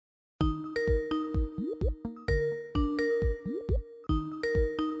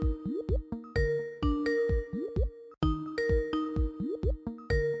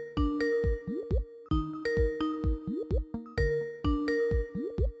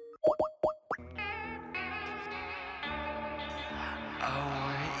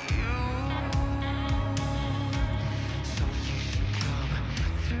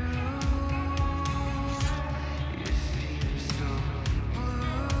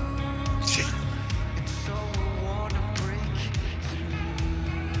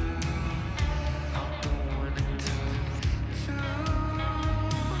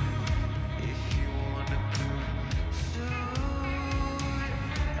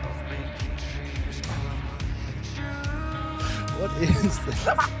is this?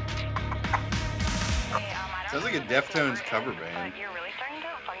 Sounds like a Deftones cover band. You're really starting to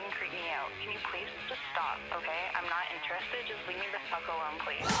fucking creep me out. Can you please just stop, okay? I'm not interested. Just leave me the fuck alone,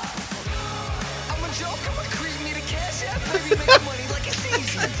 please. I'm a joke, I'm a creep, need a cash app, baby, make money like it's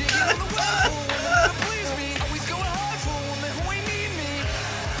easy. Digging on the well for a woman to please me. Always going hard for a woman who ain't need me.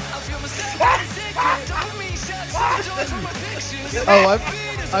 I feel myself getting sick, dopamine shots, joys from my pictures. Oh,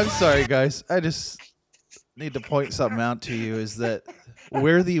 I'm sorry, guys. I just need to point something out to you is that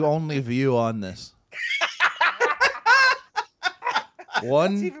we're the only view on this.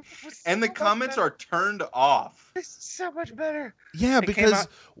 One And the comments are turned off. This is so much better. Yeah, It came because out-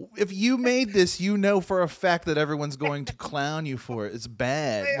 if you made this, you know for a fact that everyone's going to clown you for it. It's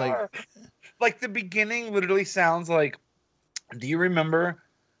bad. They are. Like the beginning literally sounds like. Do you remember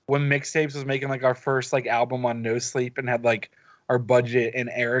when Mixtapes was making like our first like album on No Sleep and had like our budget and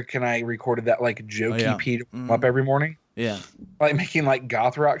Eric and I recorded that like jokey yeah. Pete up every morning, Yeah. like making like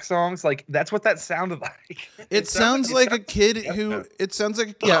goth rock songs. Like that's what that sounded like. It sounds like a kid who. It sounds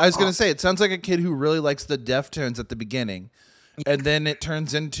like I was gonna say it sounds like a kid who really likes the Deftones at the beginning, and then it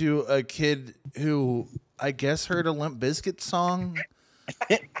turns into a kid who I guess heard a Limp Bizkit song,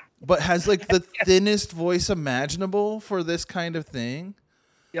 but has like the thinnest voice imaginable for this kind of thing.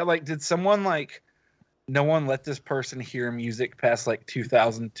 Yeah, like did someone like? No one let this person hear music past like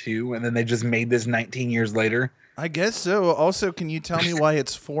 2002, and then they just made this 19 years later. I guess so. Also, can you tell me why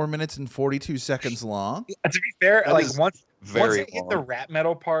it's 4 minutes and 42 seconds long? To be fair, That like is once very it hit the long. rap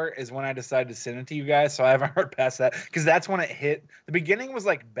metal part is when I decided to send it to you guys. So I haven't heard past that because that's when it hit. The beginning was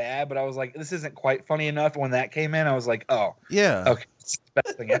like bad, but I was like, this isn't quite funny enough. When that came in, I was like, oh, Yeah. okay, it's the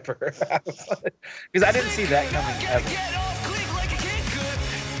best thing ever. Because I didn't see that coming ever. Get off quick like a kid could.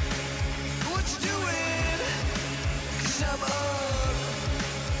 What you doing? 'Cause I'm up.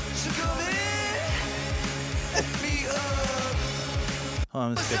 So come in. Me up. Hold on,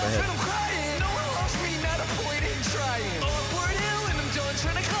 let's skip Myself and I'm ahead. crying. No one loves me, not a point in trying. Upward hill and I'm done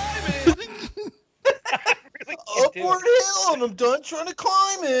trying to climb it. Really can't do it. Upward hill, and I'm done trying to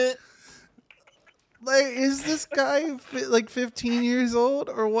climb it. Like, is this guy like 15 years old,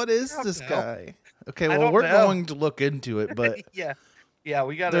 or what is don't this know. guy? Okay, I well, don't we're know. going to look into it, but Yeah,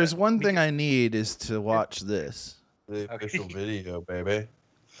 we got. there's one thing I need is to watch this. The Okay. official video, baby.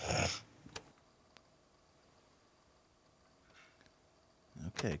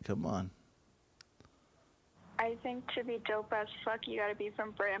 Okay, come on. I think to be dope as fuck, you gotta be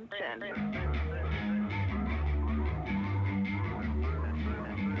from Brampton.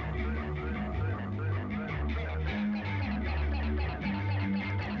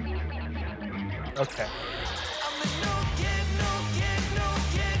 Okay.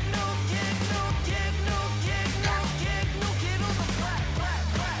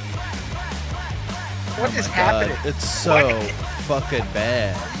 What is happening? It's so fucking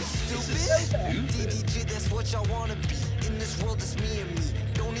bad. DDG, that's what y'all wanna be. In this world, it's me and me.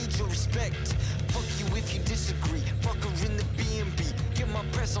 Don't need your respect. Fuck you if you disagree. Fuck her in the B&B. Get my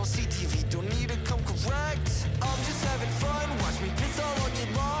press on CTV. Don't need to come correct. I'm just having fun. Watch me piss all on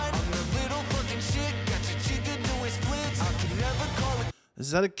your line. I'm the little fucking shit. Got your chica doing splits. I can never call it. Is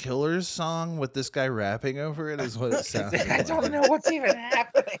that a Killers song with this guy rapping over it? Is what it sounds I like. don't know what's even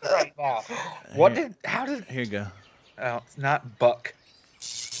happening right now. How did? Here you go. Oh, it's not Buck.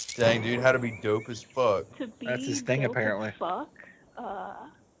 Dang, dude, how to be dope as fuck. To be That's his thing, dope as apparently. Fuck,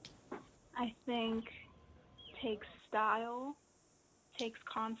 I think takes style, takes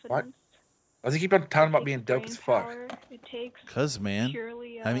confidence. Why does he keep on talking about takes being dope brain as fuck? power, It takes Cause man,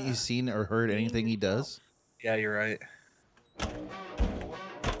 purely. haven't you seen or heard being anything he yourself. does? Yeah, you're right.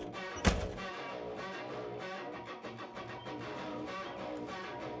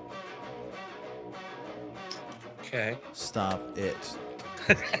 Okay. Stop it,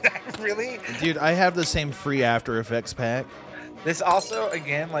 Really? dude. I have the same free After Effects pack. This also,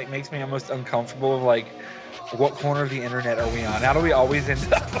 again, like makes me almost uncomfortable of like, what corner of the internet are we on? How do we always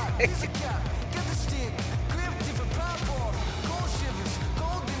end up? Like,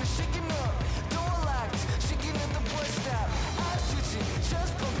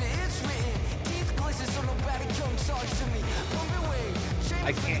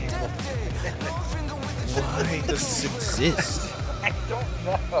 I can't handle Why does this exist? I don't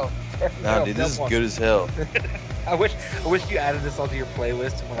know. Nah, dude, this is good as hell. I wish you added this onto your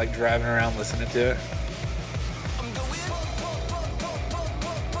playlist and were like driving around listening to it.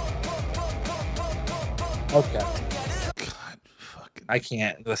 Okay. God, fucking. I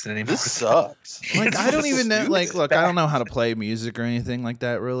can't listen anymore. This sucks. Like I don't even know. Like, It's look, I don't bad. know how to play music or anything like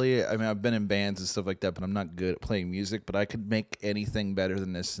that. Really, I mean, I've been in bands and stuff like that, but I'm not good at playing music. But I could make anything better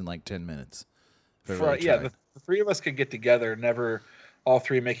than this in like 10 minutes. The three of us could get together, never all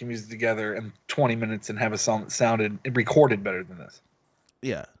three making music together in 20 minutes and have a song that sounded and recorded better than this.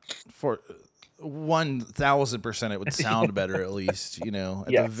 Yeah, for 1,000% it would sound better at least, at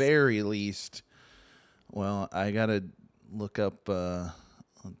the very least. Well, I gotta look up.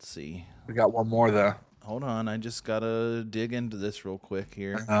 Let's see. We got one more though. Hold on, I just gotta dig into this real quick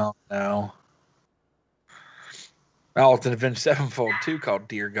here. Oh no. Oh, it's an Avenged Sevenfold too called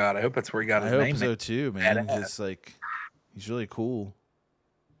Dear God. I hope that's where he got his name. I hope so too, man. Badass. It's like he's really cool.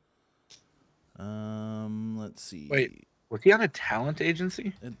 Let's see. Wait, was he on a talent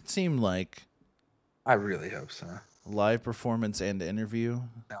agency? It seemed like I really hope so. live performance and interview.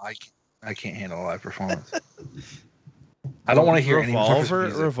 No, I can't handle a live performance. I don't want to hear any more of his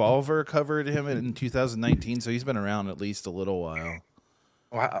music. Revolver covered him in 2019, so he's been around at least a little while.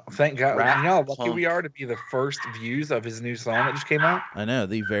 Wow, thank God. You know how lucky we are to be the first views of his new song that just came out? I know,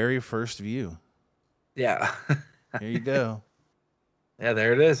 the very first view. Yeah. Here you go. Yeah,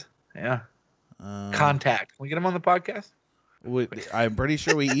 there it is. Yeah. Contact. Can we get him on the podcast? I'm pretty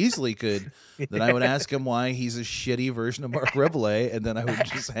sure we easily could. Then I would ask him why he's a shitty version of Mark Rebillet, and then I would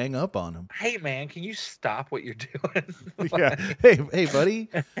just hang up on him. Hey, man, can you stop what you're doing? Yeah. Hey, buddy.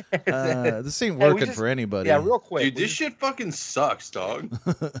 This ain't working for anybody. Yeah, real quick. Dude, this shit fucking sucks, dog.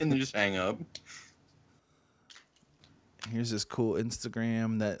 And then just hang up. Here's this cool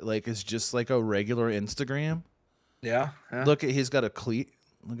Instagram that is just like a regular Instagram. Yeah. Look at he's got a cleat.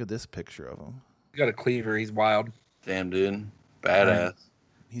 Look at this picture of him. He's got a cleaver. He's wild. Damn, dude. Badass.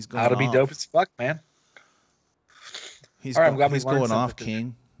 He's going How to be off. dope as fuck, man. He's all right, I'm glad he's we learned going off, something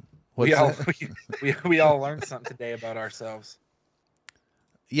King. We all learned something today about ourselves.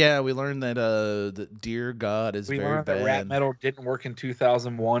 Yeah, we learned that the Dear God is We very learned bad. that rap metal didn't work in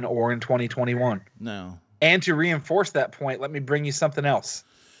 2001 or in 2021. No. And to reinforce that point, let me bring you something else.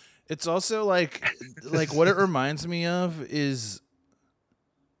 It's also like what it reminds me of is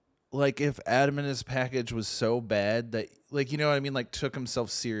if Adam and His Package was so bad that you know what I mean, took himself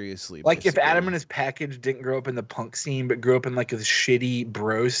seriously. Like if basically. Adam and His Package didn't grow up in the punk scene, but grew up in a shitty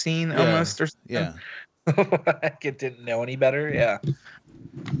bro scene almost or something. Yeah. It didn't know any better. Yeah.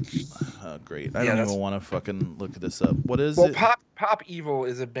 Oh, great. I don't even want to fucking look this up. What is it? Pop Evil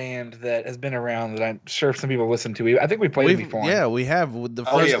is a band that has been around that I'm sure some people listen to. I think we played it before. Yeah, we have. The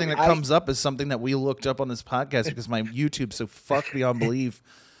first thing that comes up is something that we looked up on this podcast because my YouTube's so fucked beyond belief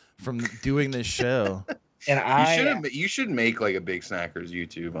from doing this show. And you should make a Big Snackers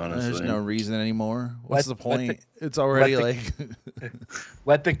YouTube, honestly. There's no reason anymore. What's the point? It's already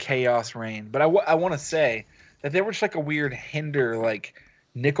let the chaos reign. But I want to say that they were just a weird Hinder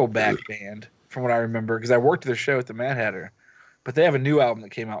Nickelback band from what I remember because I worked their show at the Mad Hatter. But they have a new album that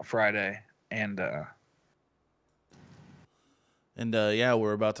came out Friday, and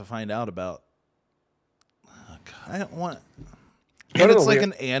we're about to find out about. I don't want. Go And to it's the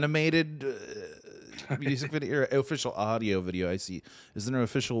an animated music video or official audio video. I see. Is there an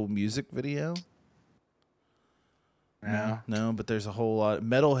official music video? No, but there's a whole lot.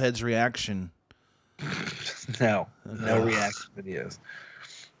 Metalhead's reaction. No reaction videos.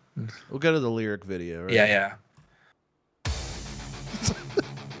 We'll go to the lyric video. Right? Yeah.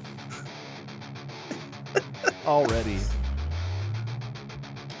 Already.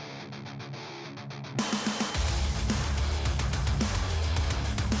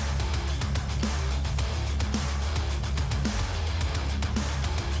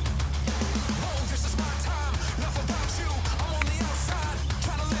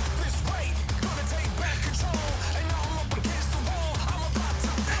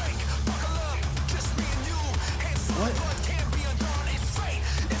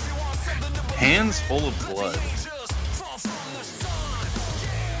 Hands full of blood.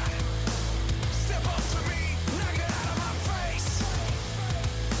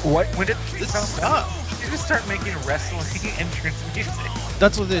 What? When did This sucks. you just start making wrestling entrance music?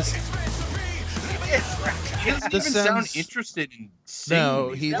 That's what this. He doesn't This even sound sounds- interested in singing.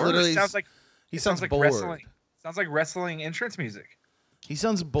 No, these he words. literally. sounds like He sounds like bored. wrestling. Sounds like wrestling entrance music. He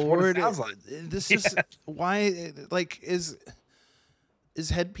sounds what it bored. sounds like. This is why. Is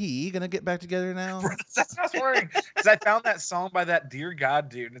Head PE gonna get back together now? That's what I was worrying because I found that song by that Dear God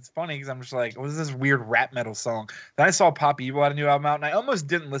dude, and it's funny because I'm just like, what is this weird rap metal song? Then I saw Pop Evil had a new album out, and I almost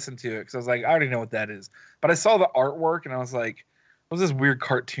didn't listen to it because I was like, I already know what that is. But I saw the artwork, and I was like, what was this weird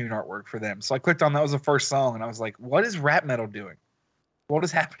cartoon artwork for them? So I clicked on that was the first song, and I was like, what is rap metal doing? What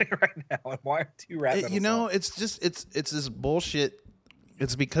is happening right now? And why are two rap metal songs? It's just it's this bullshit.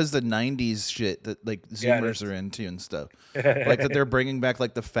 It's because the 90s shit that Zoomers are into and stuff. That they're bringing back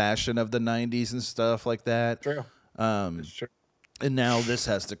the fashion of the 90s and stuff like that. True. Um It's true. And now this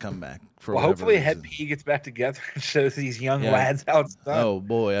has to come back for Well, whatever hopefully reason. Head P gets back together and shows these young Yeah. lads how it's done. Oh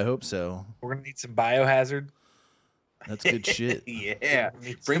boy, I hope so. We're gonna need some Biohazard. That's good shit. Yeah. We're gonna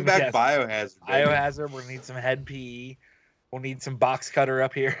need Bring some- back yes, Biohazard. baby. Biohazard. We're gonna need some Head P. We'll need some Box Cutter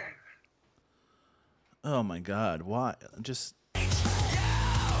up here. Oh my god, why? Just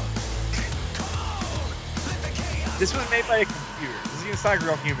This was made by a computer. This is not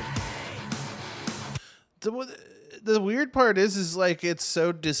real human. the weird part is like it's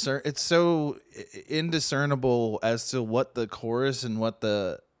so indiscernible as to what the chorus and what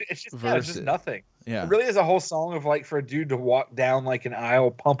the It's just, verse it's just is. nothing. yeah. It really is a whole song of like for a dude to walk down like an aisle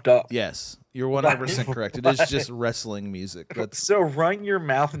pumped up. Yes, you're 100% correct. It is just wrestling music. That's So run your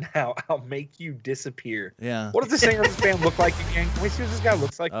mouth now. I'll make you disappear. yeah. What does the singer of this band look like again? Can we see what this guy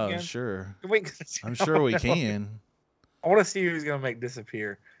looks like Oh again? sure, Can we- I'm sure we can. I want to see who's gonna make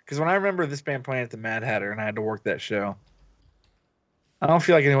disappear. Because when I remember this band playing at the Mad Hatter and I had to work that show, I don't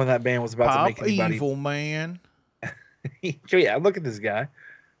feel like anyone in that band was about to make Pop anybody. Evil Man. So yeah, look at this guy.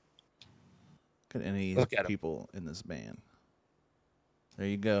 Look at any Look at him. people in this band. There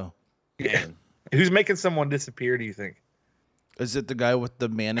you go. Yeah. Who's making someone disappear? Do you think? Is it the guy with the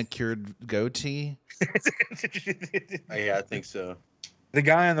manicured goatee? Oh, yeah, I think so. The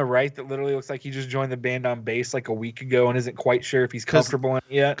guy on the right that literally looks like he just joined the band on bass like a week ago and isn't quite sure if he's comfortable in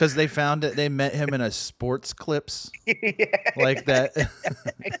it yet. Because they found it. They met him in a sports clips Yeah. like that.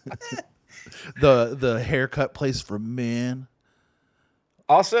 the haircut place for men.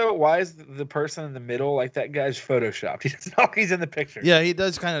 Also, why is the person in the middle like that guy's photoshopped? He doesn't know he's in the picture. Yeah, he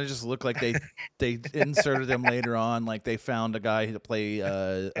does kind of just look like they inserted him later on. Like they found a guy to play,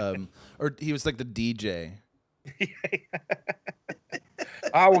 or he was like the DJ.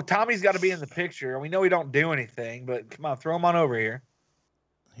 Oh, well, Tommy's got to be in the picture. We know we don't do anything, but come on, throw him on over here.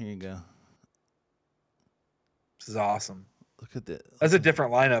 Here you go. This is awesome. Look at that. That's a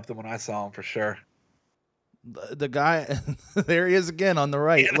different lineup than when I saw him for sure. The guy, there he is again on the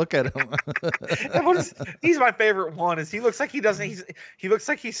right. Look at him. And he's my favorite one. Is he looks like he doesn't. He looks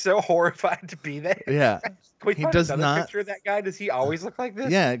like he's so horrified to be there. Yeah, Can we he find does another not- picture of that guy? Does he always look like this?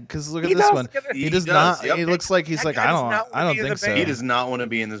 yeah. Because look at He this does. one. Look at He it. does does, not. yep. He looks like he's That like guy I does don't. not I wanna don't be in think the so. band. He does not want to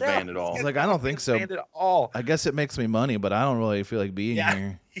be in this No, band at all. He's like I don't think so. Stand at all. I guess it makes me money, but I don't really feel like being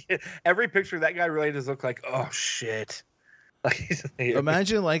Yeah. here. Every picture of that guy really does look like, oh shit. Like he's here.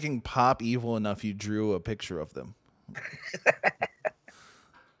 Imagine liking Pop Evil enough you drew a picture of them.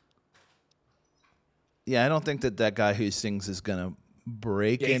 Yeah, I don't think that guy who sings is gonna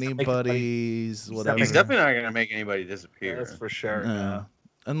break Yeah, he's not making anybody's not whatever. He's definitely not going to make anybody disappear. That's for sure. No.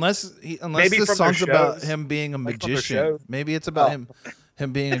 Unless Maybe the from their song's about shows. him being a Like from their magician. shows. Maybe it's about Oh.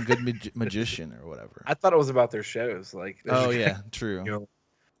 him being a good magician or whatever. I thought it was about their shows. Like, Oh yeah, true.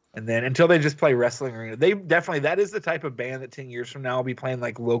 And then until they just play wrestling arena, they definitely that is the type of band that 10 years from now will be playing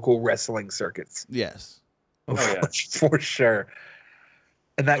like local wrestling circuits. Yes. Oh, yeah. For sure.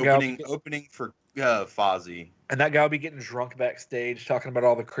 And that guy, Opening for Fozzy. and that guy will be getting drunk backstage, talking about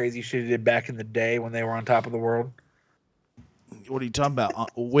all the crazy shit he did back in the day when they were on top of the world. What are you talking about?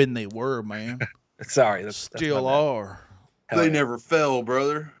 When they were, man. Sorry, that's Still my bad. are. Hell They yeah. never fell,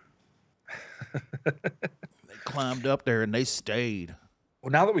 brother. They climbed up there and they stayed.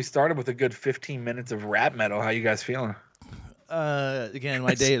 Well, now that we started with a good 15 minutes of rap metal, how you guys feeling? Again,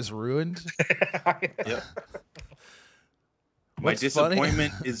 my day is ruined. Yep. My What's funny-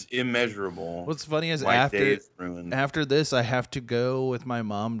 disappointment is immeasurable. What's funny is My day is ruined. after this, I have to go with my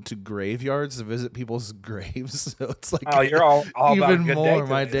mom to graveyards to visit people's graves. So it's like Oh, you're all about a even good more. day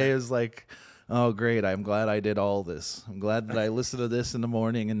My today. day is like, oh great! I'm glad I did all this. I'm glad that I listened to this in the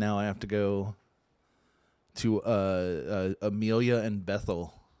morning, and now I have to go to Amelia and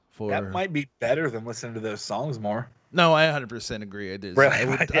Bethel for. That might be better than listening to those songs more. No, I 100% agree. It is. Really?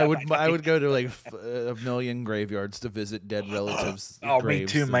 I would go to like a million graveyards to visit dead relatives. Oh, me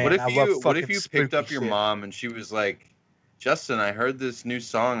graves. too, man. What I if love you fucking picked up spooky your shit. mom and she was like, Justin, I heard this new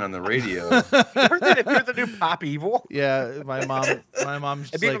song on the radio. Heard the new Pop Evil? Yeah, my mom's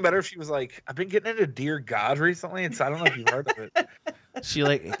It'd be even better if she was like, I've been getting into Dear God recently, and so I don't know if you've heard of it.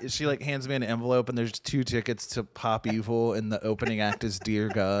 She hands me an envelope and there's 2 tickets to Pop Evil and the opening act is Dear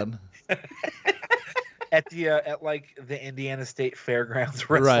God. At the Indiana State Fairgrounds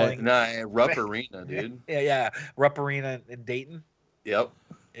wrestling. Nah, Rupp Arena, dude. Yeah. Rupp Arena in Dayton. Yep.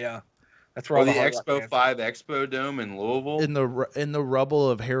 Yeah. That's where Or all the hard rock Expo bands- 5 Expo Dome in Louisville. In the rubble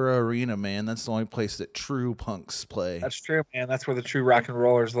of Hera Arena, man. That's the only place that true punks play. That's true, man. That's where the true rock and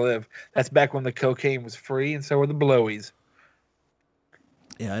rollers live. That's back when the cocaine was free, and so were the blowies.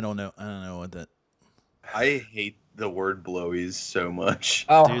 Yeah, I don't know what that. I hate the word blowies so much.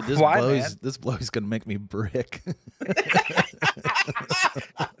 Oh, Dude, why, man? this blow's gonna make me brick.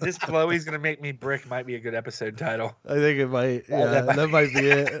 This Blowy's gonna make me brick might be a good episode title. I think it might. Yeah, that might be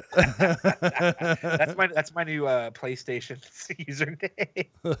it. That's my new PlayStation username.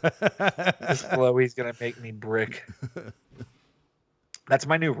 This Blowy's gonna make me brick. That's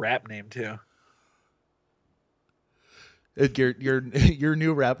my new rap name too. Your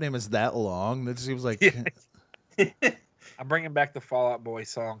new rap name is that long? That seems like. I'm bringing back the Fall Out Boy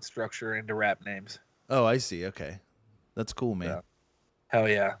song structure into rap names. Oh, I see. Okay, that's cool, man. Yeah. Hell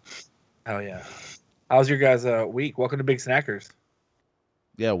yeah. How's your guys' week? Welcome to Big Snackers.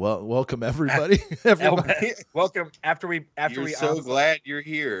 Yeah, well, welcome everybody. Welcome after You're so glad you're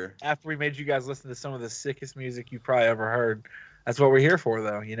here. After we made you guys listen to some of the sickest music you probably ever heard. That's what we're here for,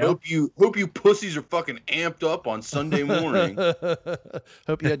 though. You know. Hope you pussies are fucking amped up on Sunday morning.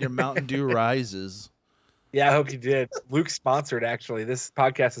 Hope you had your Mountain Dew rises. Yeah, I hope you did. Luke's sponsored, actually. This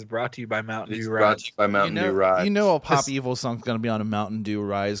podcast is brought to you by Mountain Dew Rise. Brought to you by Mountain Dew Rise. You know a Pop Evil song's going to be on a Mountain Dew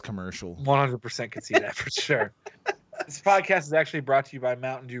Rise commercial. 100% could see that for sure. This podcast is actually brought to you by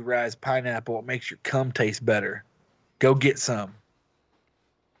Mountain Dew Rise Pineapple. It makes your cum taste better. Go get some.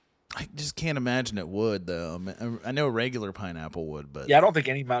 I just can't imagine it would, though. I know regular pineapple would, but... Yeah, I don't think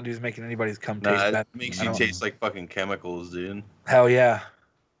any Mountain Dew is making anybody's cum taste better. It makes you taste like fucking chemicals, dude. Hell yeah.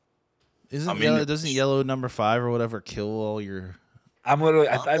 Doesn't yellow number 5 or whatever kill all your... I'm literally...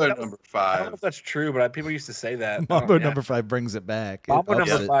 number 5. I don't know if that's true, but people used to say that. Mambo number 5 brings it back. Mambo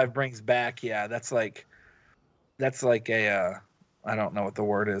number 5 brings back, yeah. That's like a... I don't know what the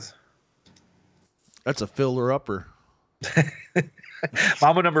word is. That's a filler-upper.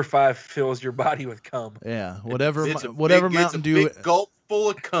 Mambo number 5 fills your body with cum. Yeah, whatever It's Mountain a Dew... big gulp full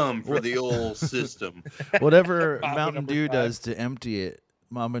of cum for the old system. Whatever Mountain Dew does to empty it,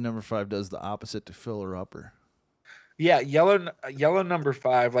 Mambo number 5 does the opposite to filler-upper. Yeah, yellow number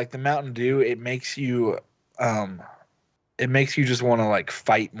 5, like the Mountain Dew, it makes you just want to like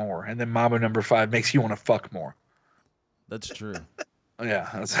fight more, and then Mambo number 5 makes you want to fuck more. That's true.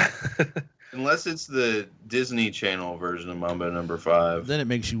 Yeah. Unless it's the Disney Channel version of Mambo number 5. Then it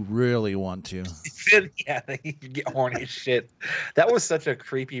makes you really want to. Yeah, you get horny as shit. That was such a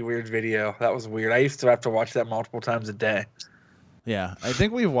creepy, weird video. That was weird. I used to have to watch that multiple times a day. Yeah, I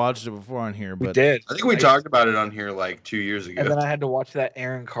think we've watched it before on here, but we did. I think we talked about it on here like 2 years ago. And then I had to watch that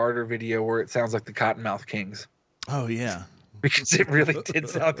Aaron Carter video where it sounds like the Cottonmouth Kings. Oh yeah, because it really did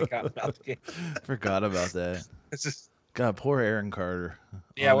sound like the Cottonmouth Kings. Forgot about that. It's just God, poor Aaron Carter.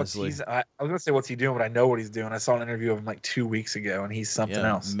 Yeah, I was gonna say what's he doing, but I know what he's doing. I saw an interview of him like 2 weeks ago, and he's something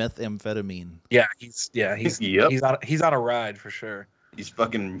else. Methamphetamine. Yeah, he's he's on a ride for sure. He's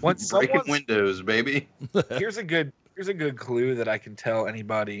fucking breaking windows, baby. Here's a good clue that I can tell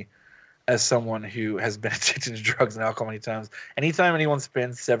anybody as someone who has been addicted to drugs and alcohol many times. Anytime anyone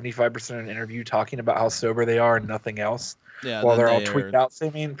spends 75% of an interview talking about how sober they are and nothing else, while they're all tweaked out, so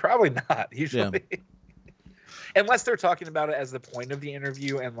I mean, probably not usually. Yeah. Unless they're talking about it as the point of the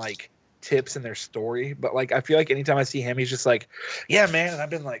interview and like tips in their story. But like, I feel like anytime I see him, he's just like, yeah, man. And I've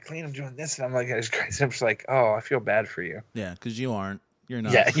been like clean. I'm doing this. And I'm like, it's crazy. I'm just like, oh, I feel bad for you. Yeah. Cause you're not.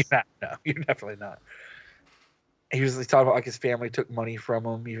 Yeah. You're not. No, you're definitely not. He was talking about like his family took money from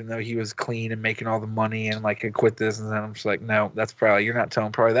him, even though he was clean and making all the money and like could quit this. And then I'm just like, no, you're not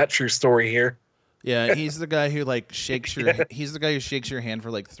telling probably that true story here. Yeah, he's the guy who like he's the guy who shakes your hand for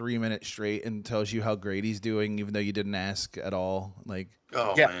like 3 minutes straight and tells you how great he's doing, even though you didn't ask at all. Like,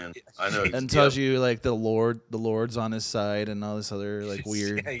 man, I know. And tells you like the Lord's on his side and all this other like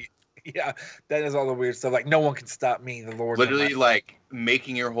weird. Yeah, that is all the weird stuff. Like, no one can stop me. The Lord, literally, like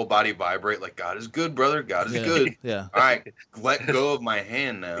making your whole body vibrate. Like, God is good, brother. God is good. Yeah. All right, let go of my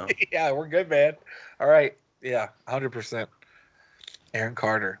hand now. Yeah, we're good, man. All right. Yeah, 100%. Aaron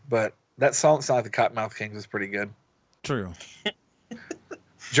Carter, but. That song sounded like the Cottonmouth Kings was pretty good. True.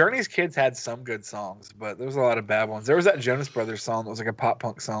 Journey's Kids had some good songs, but there was a lot of bad ones. There was that Jonas Brothers song that was like a pop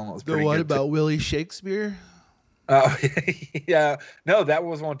punk song that was pretty good. The one about Willie Shakespeare? Oh, yeah. No, that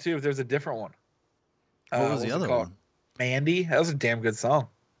was one too. There's a different one. What was the other one? Mandy. That was a damn good song.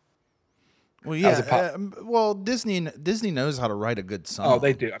 Well, yeah. Well, Disney knows how to write a good song. Oh,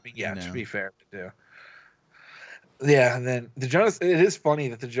 they do. I mean, yeah, to be fair, they do. Yeah, and then it is funny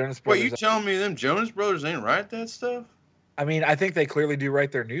that the Jonas Brothers... Wait, you telling me them Jonas Brothers ain't write that stuff? I mean, I think they clearly do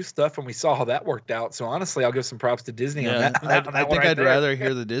write their new stuff, and we saw how that worked out. So honestly, I'll give some props to Disney on that. I think I'd rather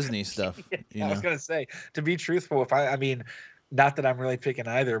hear the Disney stuff. I was going to say, to be truthful, I mean, not that I'm really picking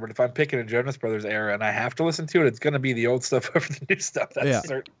either, but if I'm picking a Jonas Brothers era and I have to listen to it, it's going to be the old stuff over the new stuff. That's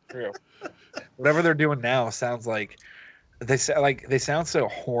certainly true. Whatever they're doing now sounds like... They sound so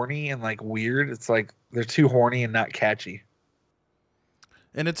horny and like weird. It's like they're too horny and not catchy.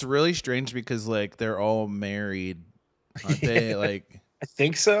 And it's really strange because like they're all married, aren't they? Like I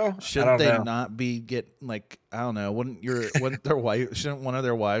think so. Shouldn't I they don't know. not be like I don't know? Wouldn't their wife? Shouldn't one of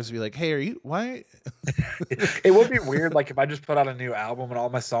their wives be like, "Hey, are you why?" It would be weird, like if I just put out a new album and all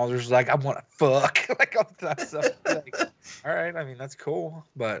my songs are just like, I want to fuck, like all the time. So, like, all right, I mean that's cool,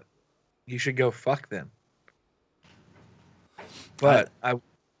 but you should go fuck them. But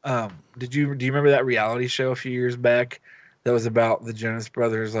do you remember that reality show a few years back that was about the Jonas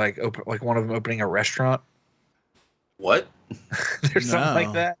Brothers, like one of them opening a restaurant? What? There's something like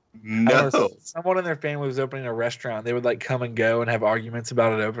No. that. I No. don't know, someone in their family was opening a restaurant. They would like come and go and have arguments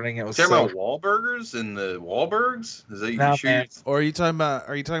about it opening. It was Talking so about Wahlburgers and the Wahlbergs? Is that you No, sure? man. Or are you talking about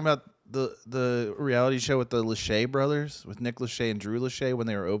the reality show with the Lachey brothers, with Nick Lachey and Drew Lachey when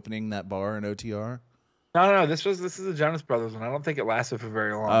they were opening that bar in OTR? No. This is the Jonas Brothers one. I don't think it lasted for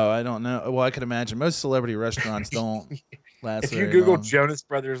very long. Oh, I don't know. Well, I could imagine most celebrity restaurants don't last. If you very Google long. Jonas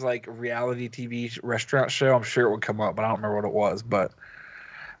Brothers like reality TV restaurant show, I'm sure it would come up, but I don't remember what it was. But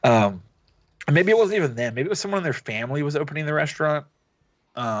maybe it wasn't even them. Maybe it was someone in their family was opening the restaurant.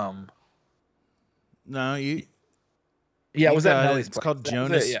 no, you. Yeah, you it was at got it. Nelly's It's place. called That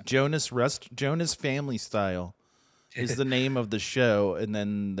was it, Jonas yeah. Jonas Family Style is the name of the show, and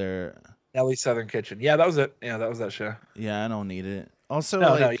then they're. Nelly's Southern Kitchen. Yeah, that was it. Yeah, that was that show. Yeah, I don't need it. Also,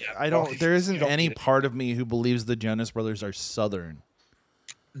 No, like, yeah. I don't. Well, There you isn't don't any need it. part of me who believes the Jonas Brothers are Southern.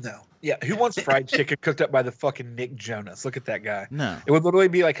 No. Yeah, who wants fried chicken cooked up by the fucking Nick Jonas? Look at that guy. No, It would literally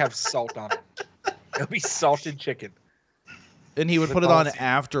be like have salt on it. It would be salted chicken. and he would With put it on olives.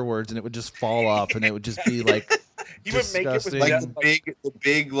 afterwards, and it would just fall off, and it would just be like. He would make it with Disgusting. Like that, the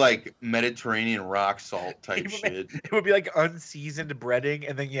big like Mediterranean rock salt type He would shit. it would be like unseasoned breading,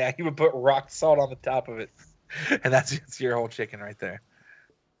 and then he would put rock salt on the top of it, and that's your whole chicken right there.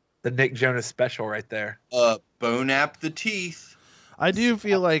 The Nick Jonas special right there. Bone App the teeth. I do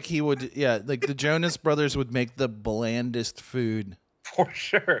feel like he would, yeah, like the Jonas Brothers would make the blandest food For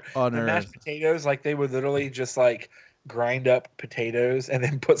sure. on The mashed earth. potatoes, like they would literally just like grind up potatoes and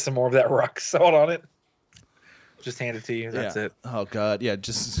then put some more of that rock salt on it. Just hand it to you. That's Yeah. it. Oh god, yeah,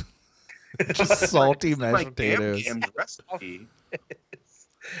 just salty mashed Like Bam potatoes. Bam's recipe.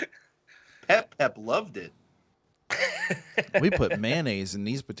 Pep loved it. We put mayonnaise in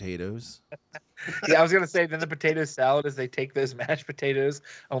these potatoes. Yeah, I was gonna say then the potato salad is they take those mashed potatoes,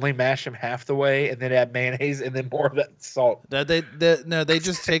 only mash them half the way, and then add mayonnaise and then more of that salt. No, they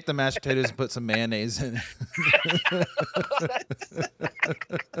just take the mashed potatoes and put some mayonnaise in.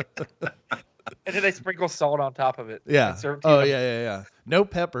 And then they sprinkle salt on top of it. Yeah. And serve it to Oh you. yeah. No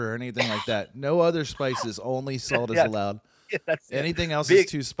pepper or anything like that. No other spices. Only salt is Yeah. allowed. Yeah, that's it. Anything else Big-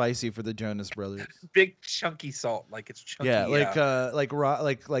 is too spicy for the Jonas Brothers. Big chunky salt, like it's chunky. Yeah, like raw,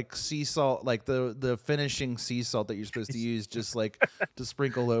 like sea salt, like the finishing sea salt that you're supposed to use, just like to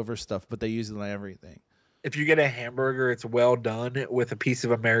sprinkle over stuff, but they use it on everything. If you get a hamburger, it's well done with a piece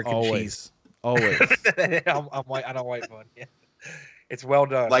of American cheese. Always. I'm white. I don't white bun. Yeah. It's well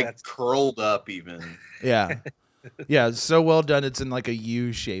done. Like That's- curled up even. Yeah. Yeah, it's so well done. It's in like a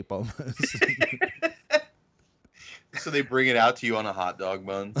U shape almost. So they bring it out to you on a hot dog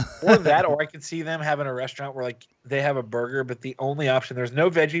bun. or that, or I could see them having a restaurant where like they have a burger, but the only option there's no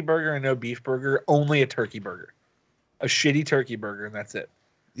veggie burger and no beef burger, only a turkey burger, a shitty turkey burger, and that's it.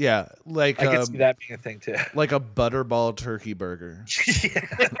 Yeah, like I could see that being a thing too. like a butterball turkey burger.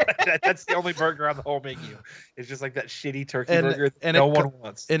 That's the only burger on the whole menu. It's just like that shitty turkey And- burger that and no it one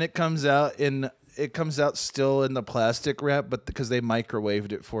wants. And it comes out still in the plastic wrap, but because they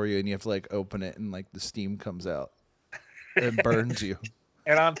microwaved it for you, and you have to like open it, and like the steam comes out and burns you.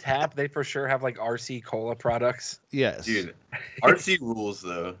 And on tap, they for sure have like RC Cola products. Yes, Dude, RC rules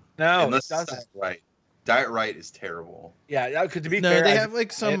though. No, Unless it it's doesn't. Diet Right. Diet Right is terrible. Yeah, to be No, fair, they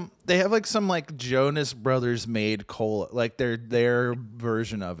have like some like Jonas Brothers made cola, like their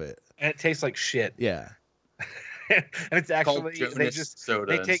version of it. and it tastes like shit. Yeah, And it's Called actually Jonas they just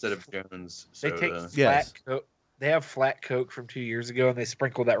soda they take- instead of Jones they soda. take flat Yes. Coke. They have flat Coke from 2 years ago, and they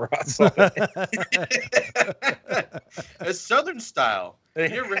sprinkle that raw salt. in it. A Southern style. You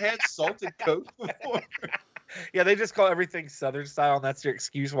never had salted Coke before? Yeah, they just call everything Southern style, and that's your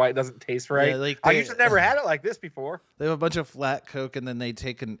excuse why it doesn't taste right. Yeah, like I they- used to never had it like this before. They have a bunch of flat Coke, and then they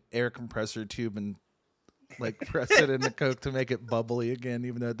take an air compressor tube and like press it in the Coke to make it bubbly again,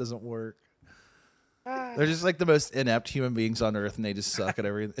 even though it doesn't work. They're just like the most inept human beings on earth, and they just suck at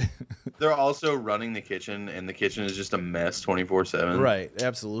everything. They're also running the kitchen, and the kitchen is just a mess 24/7. Right,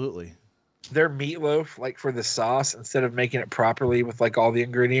 absolutely. Their meatloaf, like for the sauce, instead of making it properly with like all the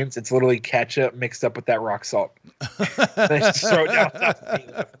ingredients, it's literally ketchup mixed up with that rock salt. They just throw it down on top of the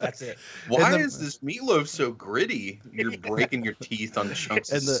meatloaf, and that's it. Why And the- is this meatloaf so gritty? You're breaking your teeth on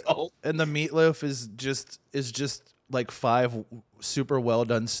chunks And of the salt. and the meatloaf is just like 5 super well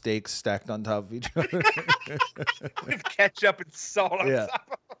done steaks stacked on top of each other. With ketchup and salt on Yeah. top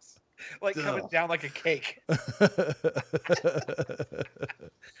of us. Like coming down like a cake.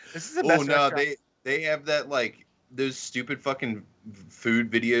 This is the Oh best no, restaurant. they have that like those stupid fucking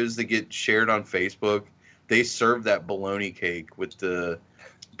food videos that get shared on Facebook. They serve that bologna cake with the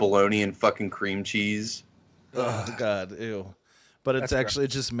bologna and fucking cream cheese. Oh God, ew. But it's That's actually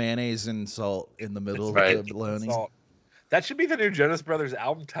just mayonnaise and salt in the middle Right. of the bologna. Salt. That should be the new Jonas Brothers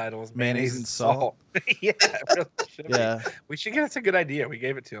album title. Is Mayonnaise and salt. Yeah, it really should be. Yeah. We should get. That's a good idea. We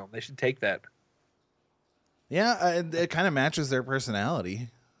gave it to them. They should take that. Yeah, it kind of matches their personality.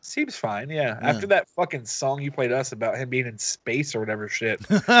 Seems fine. Yeah. Yeah. After that fucking song you played us about him being in space or whatever shit,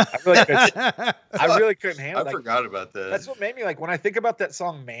 I really couldn't handle. I Like, forgot about that. that's what made me like when I think about that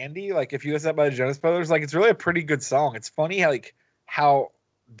song Mandy. Like if you listen to that by the Jonas Brothers, like it's really a pretty good song. It's funny how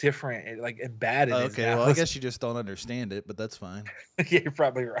different it, like and bad it is. Okay, now. well, I guess you just don't understand it, but that's fine. Yeah, you're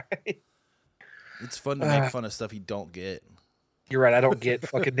probably right. It's fun to make fun of stuff you don't get. You're right. I don't get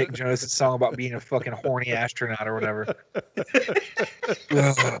fucking Nick Jonas' song about being a fucking horny astronaut or whatever.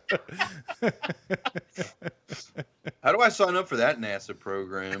 How do I sign up for that NASA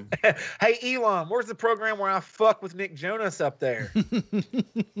program? Hey Elon, where's the program where I fuck with Nick Jonas up there?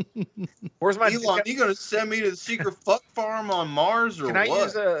 Where's my Elon, you gonna send me to the secret fuck farm on Mars or Can I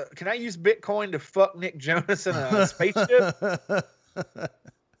what? can I use Bitcoin to fuck Nick Jonas in a spaceship?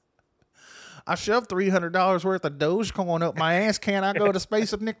 I shoved $300 worth of Dogecoin up my ass. Can I go to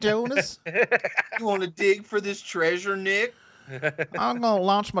space with Nick Jonas? You want to dig for this treasure, Nick? I'm gonna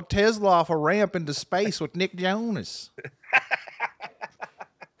launch my Tesla off a ramp into space with Nick Jonas.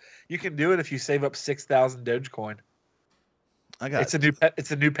 You can do it if you save up 6,000 Dogecoin. I got It's a new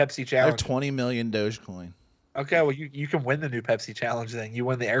Pepsi I have challenge. 20 million Dogecoin. Okay, well you can win the new Pepsi challenge then. You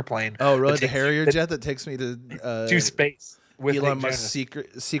win the airplane. Oh, really? that The takes Harrier you jet that takes me to to space with Elon Nick Musk's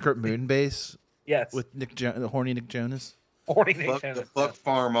Jonas. secret moon base Yes, with the horny Nick Jonas, horny Nick Fuck Jonas. the fuck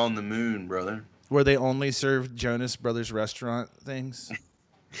farm on the moon, brother. where they only serve Jonas Brothers restaurant things.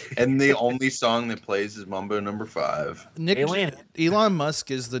 And the only song that plays is Mambo Number 5. Alien. Elon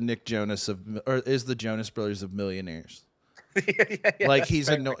Musk is the Nick Jonas is the Jonas Brothers of millionaires. Yeah, Like that's he's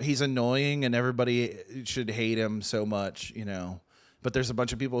fair. he's annoying and everybody should hate him so much, you know. But there's a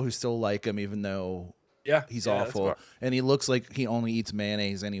bunch of people who still like him even though Yeah, he's yeah, that's awful, fair. and he looks like he only eats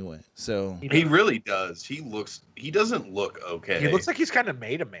mayonnaise anyway. So He really does. He doesn't look okay. He looks like he's kind of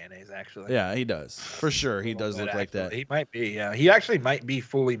made of mayonnaise, actually. yeah, he does for sure. He A little does bit, look like that. actually. He might be, yeah. He actually might be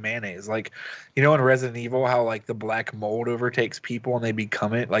fully mayonnaise. Like, you know, in Resident Evil, how like the black mold overtakes people and they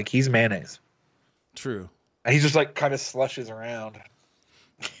become it. Like he's mayonnaise. True. And he's just like kind of slushes around.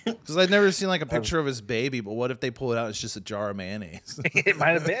 Because I've never seen like a picture of his baby, but what if they pull it out? It's just a jar of mayonnaise. It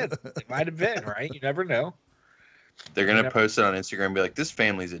might have been. It might have been, right? You never know. They're gonna Yeah. post it on Instagram and be like, "This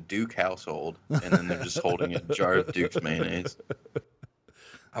family's a Duke household," and then they're just holding a jar of Duke's mayonnaise.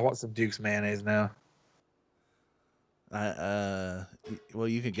 I want some Duke's mayonnaise now. Well,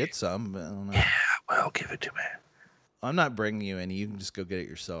 you could get some, but I don't know. Well, give it to me. I'm not bringing you any. You can just go get it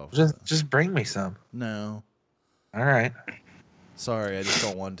yourself. Just bring me some. No, All right. sorry, I just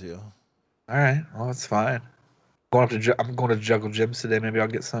don't want to. All right. Well, it's fine. I'm going to Juggle Gyms today. Maybe I'll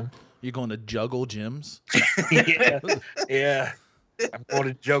get some. You're going to juggle gyms? Yeah. Yeah. I'm going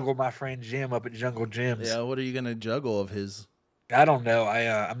to juggle my friend Jim up at Jungle Gyms. Yeah. What are you gonna juggle of his? I don't know.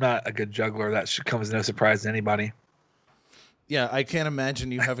 I'm not a good juggler. That should come as no surprise to anybody. Yeah, I can't imagine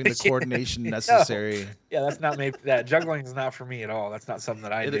you having the Yeah, coordination no. necessary. Yeah, that's not me. That juggling is not for me at all. That's not something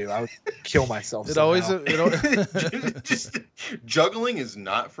that I do. I would kill myself. It always. somehow. Just juggling is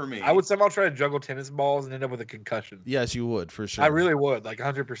not for me. I would somehow try to juggle tennis balls and end up with a concussion. Yes, you would for sure. I really would, like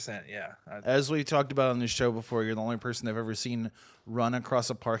 100%. Yeah. As we talked about on this show before, you're the only person I've ever seen run across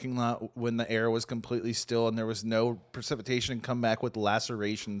a parking lot when the air was completely still and there was no precipitation and come back with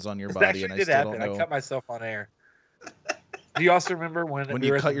lacerations on your It body. actually And I did still happen. don't I know. cut myself on air. Do you also remember when When we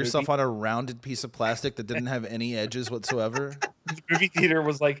you were at cut the yourself movie, on a rounded piece of plastic that didn't have any edges whatsoever? the movie theater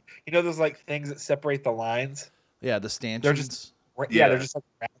was like, you know, those like things that separate the lines. Yeah, the stanchions. Yeah, they're Yeah. just like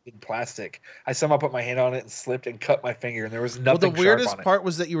rounded plastic. I somehow put my hand on it and slipped and cut my finger, and there was Well, nothing the weirdest sharp on part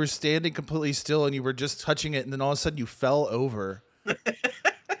was that you were standing completely still and you were just touching it, and then all of a sudden you fell over.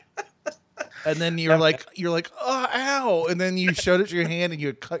 And then you're like, oh, ow! And then you showed it to your hand and you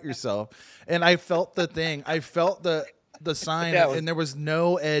had cut yourself. And I felt the thing. I felt the sign, Yeah, it was- and there was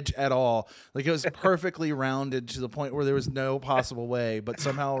no edge at all. Like it was perfectly rounded to the point where there was no possible way. But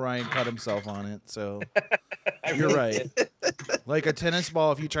somehow Ryan cut himself on it. So you're right. Like a tennis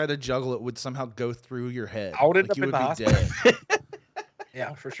ball, if you try to juggle it, would somehow go through your head. I would end Like, up you in would the be dead.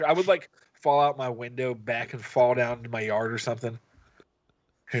 Yeah, for sure. I would like fall out my window back and fall down into my yard or something.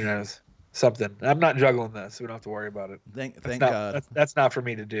 Who knows? Something. I'm not juggling this, so we don't have to worry about it. Thank God. That's not for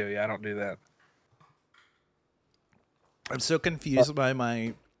me to do. Yeah, I don't do that. I'm so confused by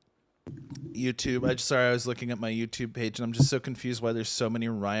my YouTube. I was looking at my YouTube page and I'm just so confused why there's so many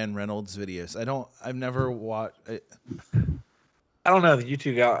Ryan Reynolds videos. I've never watched. I don't know the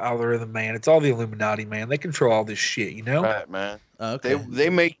YouTube algorithm, man. It's all the Illuminati, man. They control all this shit, you know? Right, man. Okay. They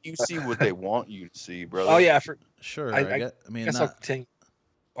make you see what they want you to see, brother. Oh yeah, Sure. I not, guess I'll continue.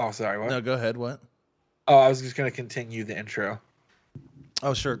 Oh, sorry. What? no, go ahead. What? Oh, I was just gonna continue the intro.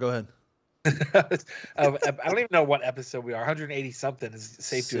 Oh, sure. Go ahead. I don't even know what episode we are. 180 something is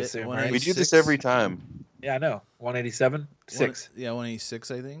safe to assume, right? We do this every time. Yeah, I know. 187, 6.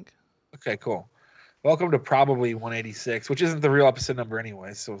 186, I think. Okay, cool. Welcome to probably 186, which isn't the real episode number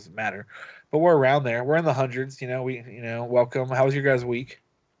anyway, so it doesn't matter. But we're around there. We're in the hundreds. Welcome. How was your guys' week?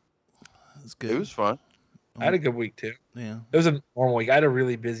 It's good. It was fun. I had a good week too. Yeah. It was a normal week. I had a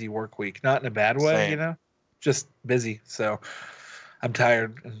really busy work week, not in a bad way, Same. just busy. So I'm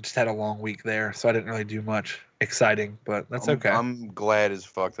tired and just had a long week there, so I didn't really do much exciting, but that's okay. I'm glad as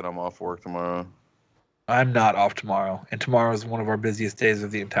fuck that I'm off work tomorrow. I'm not off tomorrow, and tomorrow is one of our busiest days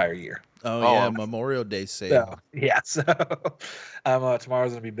of the entire year. Oh yeah, Memorial Day sale. So, yeah, so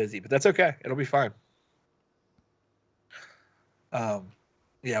tomorrow's gonna be busy, but that's okay. It'll be fine.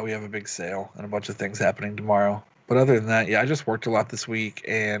 Yeah, we have a big sale and a bunch of things happening tomorrow. But other than that, yeah, I just worked a lot this week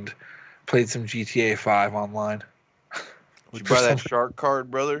and played some GTA 5 online. Did you buy that shark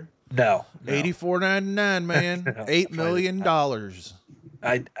card, brother? No. $84.99, man. No, $8 million.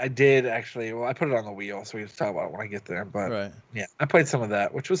 I did actually. Well, I put it on the wheel, so we can talk about it when I get there. But Right. yeah, I played some of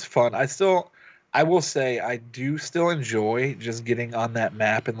that, which was fun. I will say, I do still enjoy just getting on that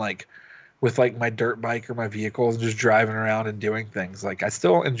map and with my dirt bike or my vehicles, just driving around and doing things. I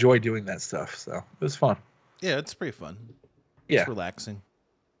still enjoy doing that stuff. So it was fun. Yeah, it's pretty fun. Yeah. It's relaxing.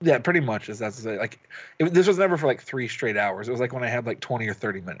 Yeah, pretty much. This was never for 3 straight hours. It was when I had 20 or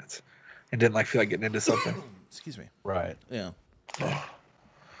 30 minutes and didn't feel like getting into something. Excuse me. Right. Yeah.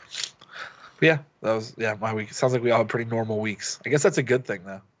 Yeah, that was my week. It sounds like we all had pretty normal weeks. I guess that's a good thing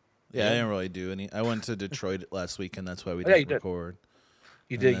though. Yeah, I didn't really do any. I went to Detroit last weekend. That's why we Yeah, you didn't did. record.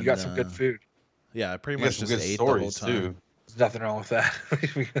 You did. then, you got some good food. Yeah, I pretty You got much some just good ate the whole stories time. too. There's nothing wrong with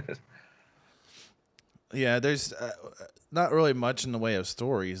that. Yeah, there's not really much in the way of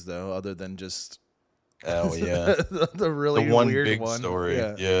stories though, other than just Hell yeah. the really The one weird big one. story.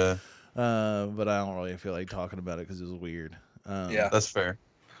 Yeah. Yeah. But I don't really feel like talking about it because it was weird. Yeah. That's fair.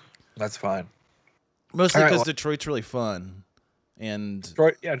 That's fine. Mostly All right, because well- Detroit's really fun, and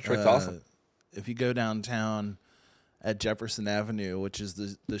Detroit's awesome. If you go downtown at Jefferson Avenue, which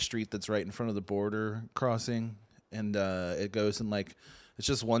is the street that's right in front of the border crossing, and it goes in it's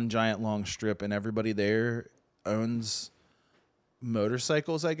just one giant long strip, and everybody there owns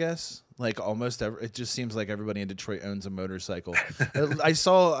motorcycles, I guess. It just seems like everybody in Detroit owns a motorcycle. I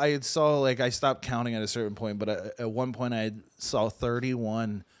stopped counting at a certain point, but at one point I saw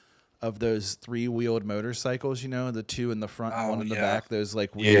 31 of those 3-wheeled motorcycles, the 2 in the front and 1 in the back, those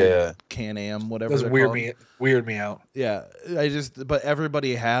weird Can-Am, whatever Those they're weird called. me out. Yeah, but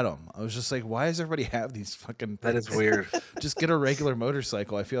everybody had them. I was just like, why does everybody have these fucking things? That is weird. Just get a regular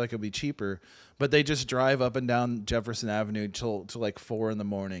motorcycle. I feel like it'd be cheaper. But they just drive up and down Jefferson Avenue till 4 in the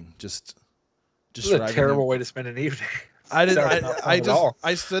morning. Just This is a driving terrible them. way to spend an evening. I didn't. That's not fun I at just. all.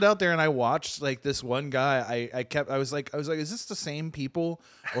 I stood out there and I watched this one guy. I was like, is this the same people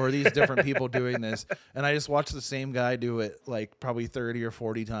or are these different people doing this? And I just watched the same guy do it probably 30 or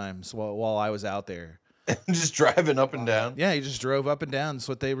 40 times while I was out there. Just driving up and down. Yeah, he just drove up and down. That's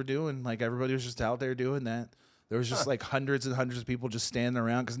what they were doing. Everybody was just out there doing that. There was just hundreds and hundreds of people just standing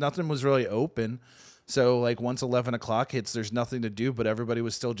around because nothing was really open. So once 11 o'clock hits, there's nothing to do, but everybody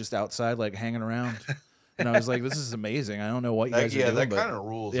was still just outside hanging around. And I was like, this is amazing. I don't know what you guys are doing. That but kind of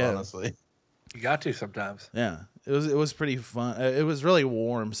rules, yeah. honestly. You got to sometimes. Yeah, it was pretty fun. It was really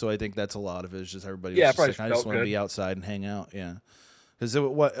warm, so I think that's a lot of it. It's just everybody. Yeah, was probably just I just felt want to good. be outside and hang out. Yeah,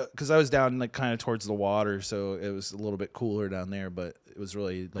 because I was down kind of towards the water, so it was a little bit cooler down there, but it was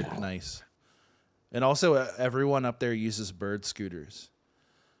really nice. And also, everyone up there uses bird scooters.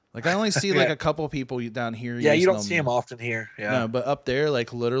 I only see Yeah. a couple people down here. Yeah, you using don't see them often here. Yeah. No, but up there,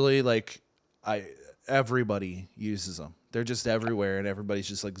 literally, everybody uses them. They're just everywhere, and everybody's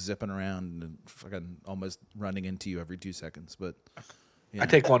just zipping around and fucking almost running into you every 2 seconds. But yeah. I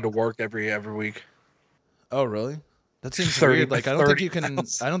take one to work every week. Oh, really? That seems 30 weird. I don't think 30 you can.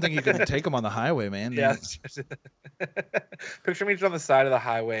 miles. I don't think you can take them on the highway, man. Yeah. Picture me just on the side of the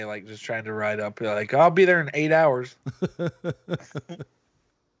highway, just trying to ride up. I'll be there in 8 hours.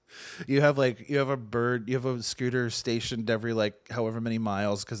 You have a scooter stationed every like however many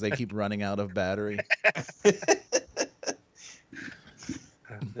miles because they keep running out of battery.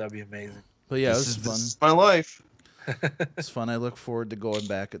 That'd be amazing. But yeah, it was fun. This is my life. It's fun. I look forward to going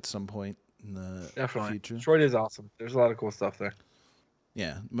back at some point in the Definitely. future. Detroit is awesome. There's a lot of cool stuff there.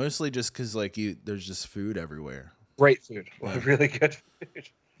 Yeah, mostly just because like there's just food everywhere. Great food. Yeah. Really good food.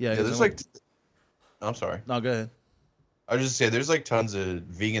 Yeah, Yeah, 'cause there's I like. I'm sorry. no, go ahead. I was just say there's like tons of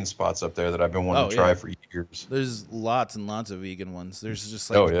vegan spots up there that I've been wanting to try yeah. for years. There's lots and lots of vegan ones. There's just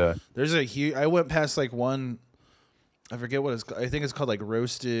like Oh yeah. there's a huge. I went past like one. I forget what it's called. I think it's called like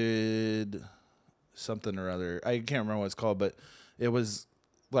roasted something or other. I can't remember what it's called, but it was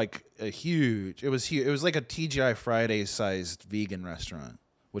like a huge. It was huge. It was like a TGI Fridays sized vegan restaurant,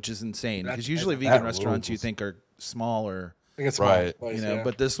 which is insane because usually that vegan restaurants you rules. think are small or I think it's Right. small place, you know, yeah.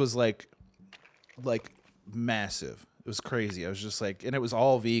 but this was like massive. It was crazy. I was just like, and it was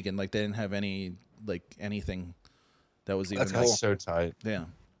all vegan. Like they didn't have any like anything that was even That's like, cool. That's so tight. yeah.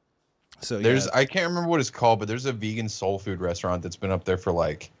 So There's yeah, I can't remember what it's called, but there's a vegan soul food restaurant that's been up there for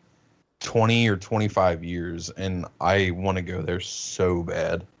like 20 or 25 years, and I want to go there so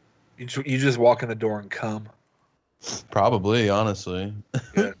bad. You just walk in the door and come. Probably, honestly.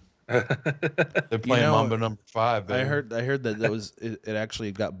 Good. They're playing know, Mambo number 5. I Baby. heard that was it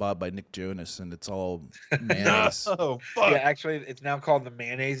actually got bought by Nick Jonas and it's all mayonnaise. Oh fuck. Yeah, actually, it's now called the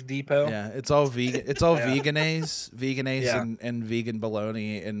Mayonnaise Depot. Yeah, it's all vegan. It's all Yeah. veganese, Yeah. and vegan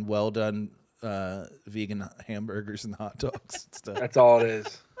bologna and well done vegan hamburgers and hot dogs and stuff. That's all it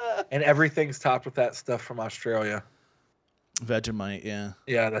is. And everything's topped with that stuff from Australia. Vegemite, yeah,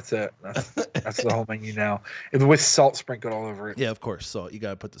 Yeah, that's it. That's the whole menu now. And with salt sprinkled all over it. yeah. Of course, salt. You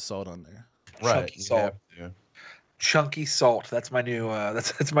gotta put the salt on there. Right. Chunky you salt. have to. Chunky Salt. That's my new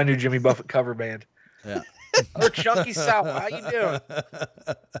that's my new Jimmy Buffett cover band. Yeah. Oh, Chunky Salt. How you doing?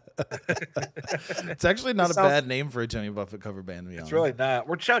 It's actually not a Sounds- bad name for a Jimmy Buffett cover band. To be It's honest. really not.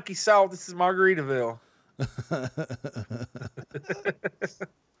 We're Chunky Salt. This is Margaritaville.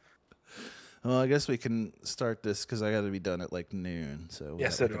 Well, I guess we can start this because I got to be done at like noon. So we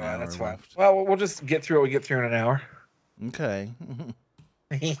Yes, got, so like, do an I. hour That's fine. left. Well, we'll just get through what we get through in an hour. Okay.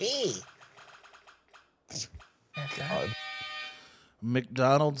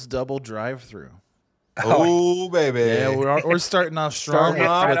 McDonald's double drive-through. Oh, baby. Yeah, we're starting off strong Starting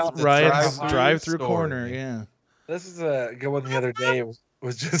off with right off the Ryan's drive-thru drive-through story. corner. Yeah. This is a good one the other day. It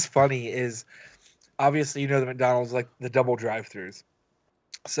was just funny. Is obviously the McDonald's like the double drive-throughs.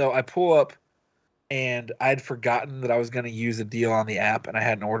 So I pull up, and I'd forgotten that I was going to use a deal on the app, and I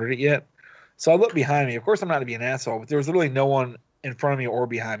hadn't ordered it yet. So I look behind me. Of course, I'm not to be an asshole, but there was literally no one in front of me or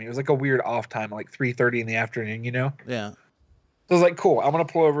behind me. It was like a weird off time, like 3:30 in the afternoon. Yeah. So I was like, cool. I'm going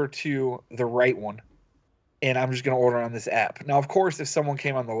to pull over to the right one, and I'm just going to order on this app. Now, of course, if someone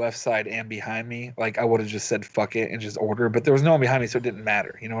came on the left side and behind me, like I would have just said fuck it and just order. But there was no one behind me, so it didn't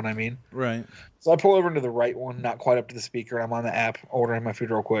matter. You know what I mean? Right. So I pull over into the right one, not quite up to the speaker. I'm on the app ordering my food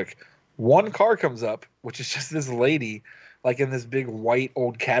real quick. One car comes up, which is just this lady, like in this big white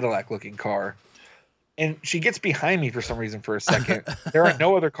old Cadillac looking car. And she gets behind me for some reason for a second. There are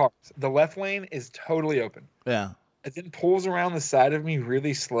no other cars. The left lane is totally open. Yeah. It then pulls around the side of me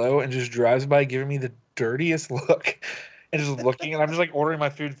really slow and just drives by, giving me the dirtiest look and just looking. And I'm just like ordering my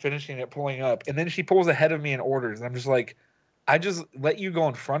food, finishing it, pulling up. And then she pulls ahead of me and orders. And I'm just like, I just let you go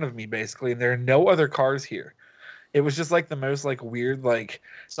in front of me, basically. And there are no other cars here. It was just like the most like weird, like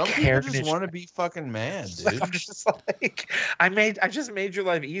Some people just Karen-ish- want to be fucking mad, dude. I'm just like, I just made your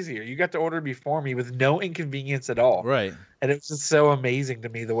life easier. You got to order before me with no inconvenience at all. Right. And it was just so amazing to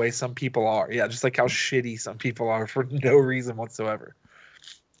me the way some people are. Yeah, just like how shitty some people are for no reason whatsoever.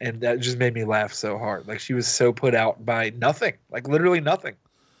 And that just made me laugh so hard. Like she was so put out by nothing, like literally nothing.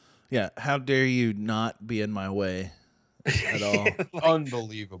 Yeah. How dare you not be in my way at all?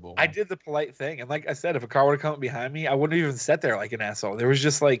 Unbelievable. I did the polite thing. And like I said, if a car would have come up behind me, I wouldn't have even sat there like an asshole. There was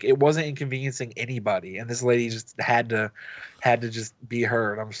just like, it wasn't inconveniencing anybody. And this lady just had to just be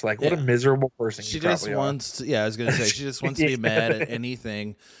her. And I'm just like, what a Yeah. miserable person She you just probably are. wants to, yeah, I was going to say, she just wants to be Yeah. mad at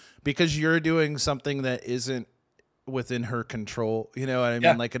anything because you're doing something that isn't within her control. You know what I mean?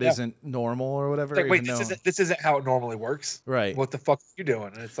 Yeah, Like it yeah. not normal or whatever. It's like, wait, even this isn't how it normally works. right. What the fuck are you doing?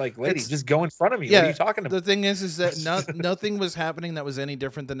 And it's like, lady, It's- just go in front of me. Yeah, What are you talking about? The thing is that nothing was happening that was any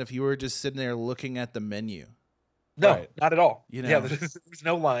different than if you were just sitting there looking at the menu. No, Right. not at all. You Yeah, know. there's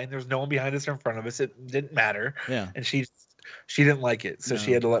no line. There's no one behind us or in front of us. It didn't matter. Yeah. And she didn't like it, so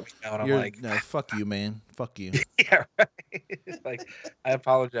she No. had to let me know. And I'm You're, like, no, fuck you, man. Fuck you. yeah, right. Like, I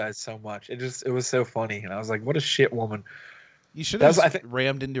apologize so much. It was so funny, and I was like, what a shit woman. You should That's- have I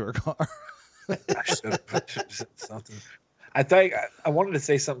rammed into her car. I should have said something. I thought I wanted to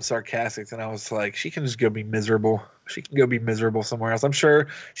say something sarcastic, and I was like, she can just go be miserable. She can go be miserable somewhere else. I'm sure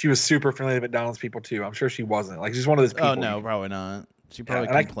she was super friendly to McDonald's people too. I'm sure she wasn't. Like she's one of those people. Oh no, probably not. She probably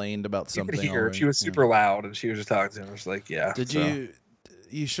and complained about You something. could hear her. She already. was super loud, and she was just talking to him. I was like, yeah. Did so.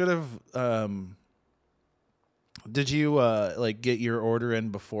 you should have did you like get your order in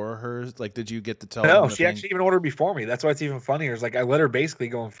before hers? Like did you get to tell them No, the she thing? actually even ordered before me. That's why it's even funnier. It's like I let her basically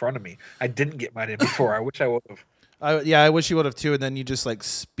go in front of me. I didn't get mine in before. I wish I would have. I wish you would have too, and then you just like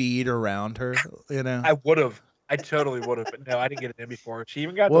speed around her, you know. I would have. I totally would have. But no, I didn't get it in before. She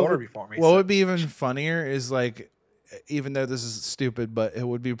even got the What order would- before me. What so- would be even funnier is like, even though this is stupid, but it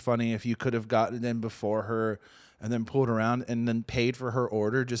would be funny if you could have gotten it in before her and then pulled around and then paid for her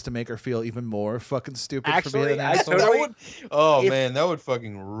order just to make her feel even more fucking stupid for being Actually, an I asshole. totally- Oh If- man, that would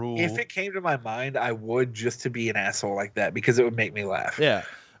fucking rule. If it came to my mind, I would just to be an asshole like that because it would make me laugh. Yeah.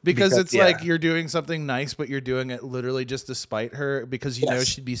 Because it's yeah. like you're doing something nice, but you're doing it literally just to spite her because you know Yes.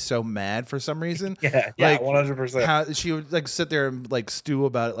 she'd be so mad for some reason. Yeah, Like, 100%. How she would like sit there and like stew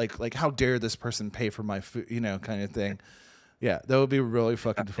about it, like how dare this person pay for my food, you know, kind of thing. Yeah, that would be really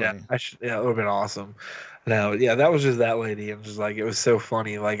fucking funny. Yeah, it would have been awesome. No, yeah, that was just that lady, and just like it was so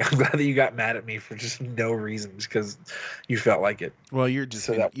funny. Like I'm glad that you got mad at me for just no reason, just because you felt like it. Well, you're just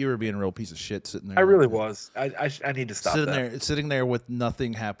So that- you were being a real piece of shit sitting there. I really like that. was. I need to stop sitting that. sitting there with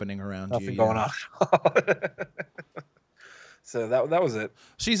nothing happening around Nothing you. going yeah. on. So that was it.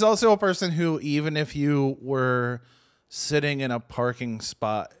 She's also a person who, even if you were sitting in a parking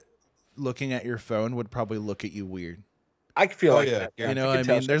spot looking at your phone, would probably look at you weird. I feel Oh, like yeah. that. You know I what I can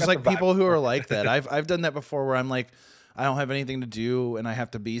tell. mean? She There's got like the vibe. people who are like that. I've done that before where I'm like, I don't have anything to do and I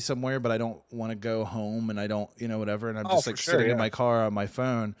have to be somewhere, but I don't want to go home and I don't, you know, whatever. And I'm Oh, just for like sure, sitting in yeah. my car on my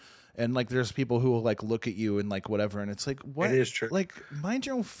phone. And like, there's people who will like look at you and like whatever. And it's like, what? It is true. Like, mind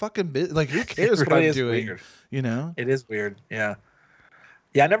your own fucking business. Like, who cares It what really I'm is doing? weird. You know? It is weird. Yeah.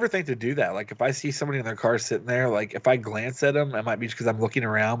 Yeah, I never think to do that. Like if I see somebody in their car sitting there, like if I glance at them, it might be just because I'm looking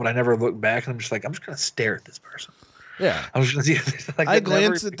around, but I never look back and I'm just like, I'm just gonna stare at this person. Yeah. I'm just gonna see. Like, I that never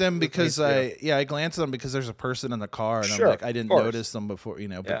glance at them occurs to me, because too. I glance at them because there's a person in the car and Sure, I'm like, I of didn't course. notice them before, you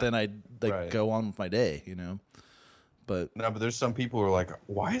know, but Yeah. then I like Right. go on with my day, you know, but No, but there's some people who are like,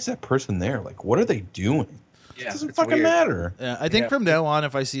 why is that person there? Like, what are they doing? Yeah, It doesn't it's fucking weird. matter. yeah, I think Yeah. from now on,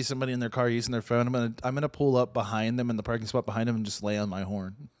 if I see somebody in their car using their phone, I'm gonna pull up behind them in the parking spot behind them and just lay on my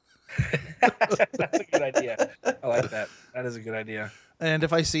horn. That's a good idea. I like that. That is a good idea. And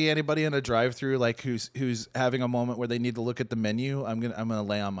if I see anybody in a drive-through like who's having a moment where they need to look at the menu, I'm gonna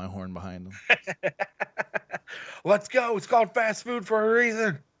lay on my horn behind them. Let's go. It's called fast food for a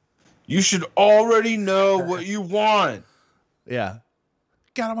reason. You should already know what you want. Yeah,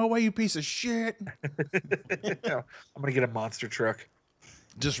 get out of my way, you piece of shit! I'm gonna get a monster truck.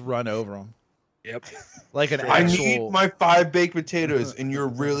 Just run over them Yep. like an I actual. need my 5 baked potatoes, and you're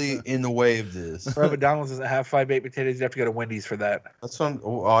really in the way of this. Bro, McDonald's doesn't have 5 baked potatoes. You have to go to Wendy's for that. That's on.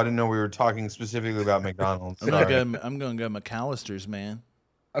 Oh, I didn't know we were talking specifically about McDonald's. I'm gonna Sorry. go McAllister's, man.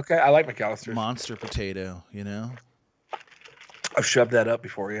 Okay, I like McAllister's. Monster potato, you know. I've shoved that up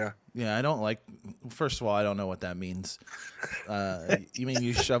before, yeah. Yeah, I don't like. First of all, I don't know what that means. You mean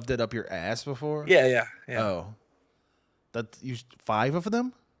you shoved it up your ass before? Yeah. Oh, that you 5 of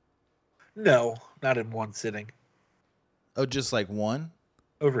them? No, not in one sitting. Oh, just like one?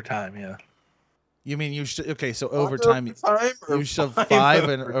 Over time, yeah. You mean you okay? So overtime, Overtime or you shove 5 5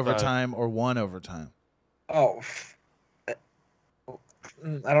 in overtime? overtime or 1 overtime. Oh, I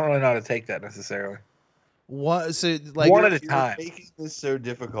don't really know how to take that necessarily. What? So like One at a You're time. making this so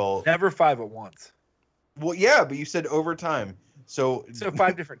difficult. Never 5 at once. Well, yeah, but you said overtime. So So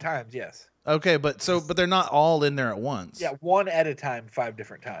 5 different times, yes. okay, but they're not all in there at once. Yeah, 1 at a time, 5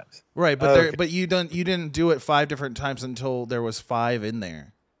 different times. Right, but Okay. but you didn't do it 5 different times until there was 5 in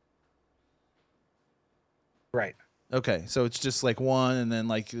there. Right. Okay, so it's just like 1, and then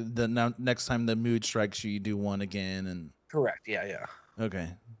like next time the mood strikes you, you do 1 again, and Correct. Yeah. okay.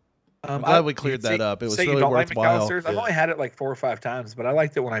 I'm glad we cleared that up. It was really worthwhile. I've only had it like 4 or 5 times, but I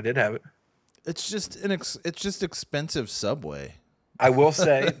liked it when I did have it. It's just it's just expensive Subway. I will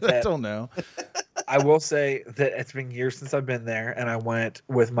say I that don't know. it's been years since I've been there, and I went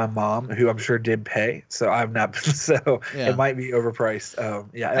with my mom, who I'm sure did pay. So I've not. So Yeah. it might be overpriced.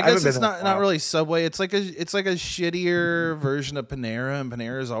 Yeah, I haven't guess been it's there in a not while. really Subway. It's like a shittier version of Panera, and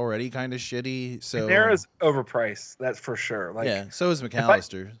Panera is already kind of shitty. So Panera's overpriced. That's for sure. Like, yeah. So is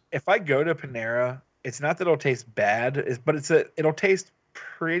McAllister. if I go to Panera, it's not that it'll taste bad, but it'll taste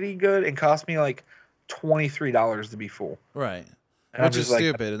pretty good and cost me like $23 to be full. Right. And I'm Which is just like,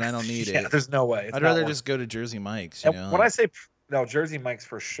 stupid, and I don't need yeah, it. there's no way. It's I'd not rather worth just go to Jersey Mike's. it. You know? When I say no, Jersey Mike's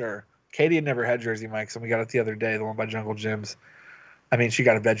for sure. Katie had never had Jersey Mike's, and we got it the other day, the one by Jungle Jim's. I mean, she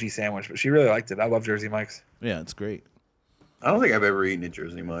got a veggie sandwich, but she really liked it. I love Jersey Mike's. Yeah, it's great. I don't think I've ever eaten at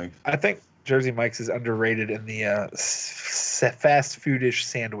Jersey Mike's. I think Jersey Mike's is underrated in the fast foodish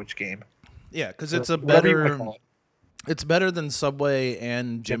sandwich game. Yeah, because it's a Whatever you wanna better. call it. It's better than Subway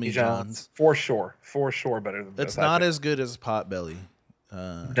and Jimmy John's. For sure better than It's both, I not think. as good as Potbelly.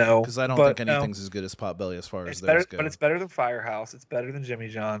 No, because I don't but think no. anything's as good as Potbelly as far as It's those better, go. but it's better than Firehouse. It's better than Jimmy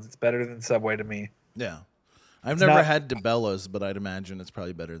John's. It's better than Subway to me. Yeah, I've It's never not- had DeBella's, but I'd imagine it's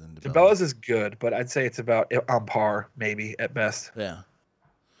probably better than DeBella's. DeBella's is good, but I'd say it's about on par, maybe at best. Yeah,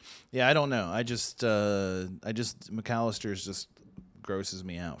 yeah. I don't know. I just McAllister's just grosses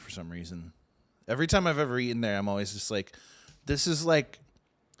me out for some reason. Every time I've ever eaten there, I'm always just like, this is like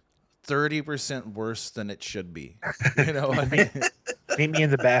 30% worse than it should be. You know, I mean, Meet me in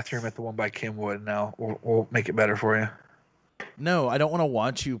the bathroom at the one by Kenwood. Now we'll make it better for you. no, I don't want to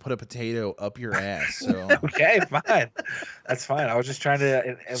watch you put a potato up your ass. So Okay, fine. That's fine. I was just trying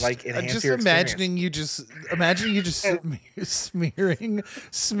to like I'm enhance just your imagining you just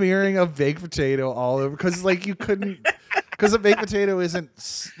smearing a baked potato all over because like you couldn't because a baked potato isn't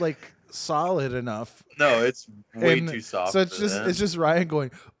like solid enough. No, it's way And too soft. So it's for just that. it's just Ryan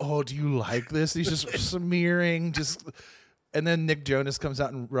going, "Oh, do you like this?" He's just smearing and then Nick Jonas comes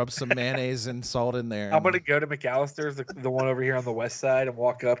out and rubs some mayonnaise and salt in there. I'm gonna go to McAllister's, the one over here on the west side, and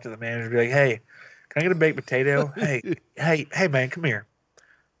walk up to the manager and be like, "Hey, can I get a baked potato? hey, man, come here.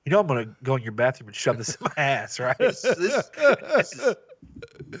 You know I'm gonna go in your bathroom and shove this in my ass, right?" This is-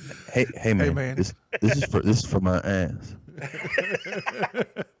 Hey man, man. This is for my ass.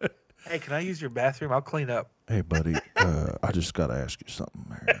 Hey, can I use your bathroom? I'll clean up. Hey, buddy, I just got to ask you something,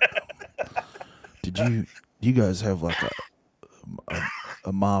 man. Do you guys have like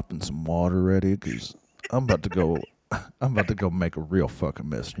a mop and some water ready? Because I'm about to go make a real fucking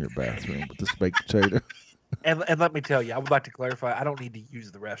mess in your bathroom with this baked potato. And let me tell you, I would like to clarify, I don't need to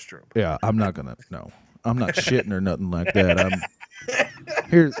use the restroom. Yeah, I'm not shitting or nothing like that.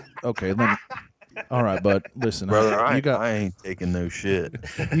 All right, bud. Listen, Brother, I I ain't taking no shit.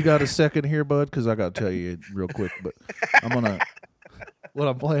 you got a second here, bud? Because I got to tell you real quick. But what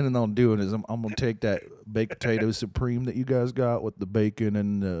I'm planning on doing is I'm gonna take that baked potato supreme that you guys got with the bacon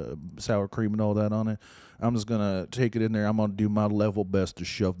and sour cream and all that on it. I'm just gonna take it in there. I'm gonna do my level best to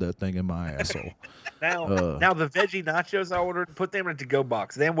shove that thing in my asshole. Now the veggie nachos I ordered, put them in a to-go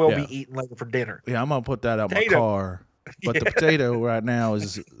box. Then we'll Yeah. be eating later for dinner. Yeah, I'm gonna put that out my Potato. car. But the potato right now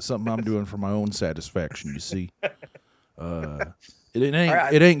is something I'm doing for my own satisfaction. You see,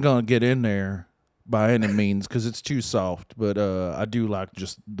 it ain't gonna get in there by any means because it's too soft. But I do like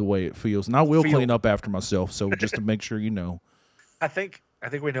just the way it feels, and I will clean up after myself. So just to make sure you know. I think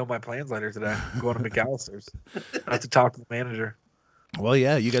we know my plans later today. I'm going to McAllister's. I have to talk to the manager. Well,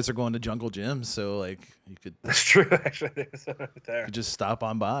 yeah, you guys are going to Jungle Gym, so like you could That's true, actually. There's one right there. just stop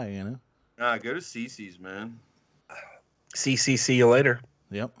on by, you know. Nah, go to CC's, man. See you later.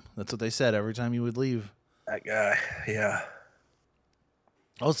 Yep, that's what they said every time you would leave. That guy, yeah.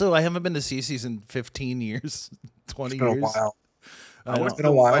 Also, I haven't been to CC's in 15 years, 20 It's been a years. while. I I know. went to been a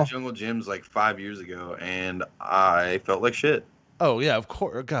the one by while. Jungle Gyms like 5 years ago, and I felt like shit. Oh yeah, of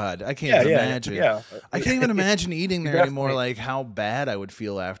course. God, I can't even imagine. Yeah. I can't even imagine eating there Definitely. anymore. Like how bad I would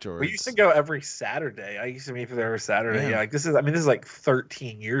feel afterwards. We used to go every Saturday. I used to meet there every Saturday. Yeah. Yeah, like this is like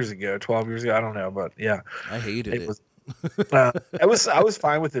 13 years ago, 12 years ago. I don't know, but yeah, I hated it. was. I was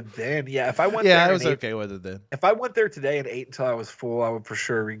fine with it then. Yeah, if I went Yeah, there, I and was ate- okay with it then. If I went there today and ate until I was full, I would for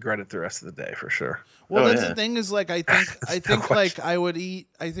sure regret it the rest of the day for sure. Well, Oh, that's yeah. the thing is like I think like I would eat.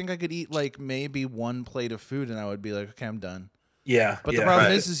 I think I could eat like maybe one plate of food and I would be like, okay, I'm done. Yeah, But yeah. the problem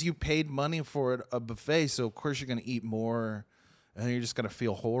Right. is you paid money for a buffet, so of course you're gonna eat more, and you're just gonna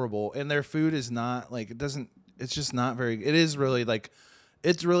feel horrible. And their food is not like it doesn't. It's just not very. It is really like,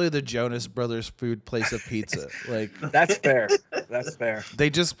 it's really the Jonas Brothers food place of pizza. Like That's fair. That's fair.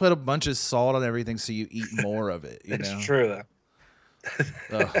 they just put a bunch of salt on everything, so you eat more of it. You It's know? true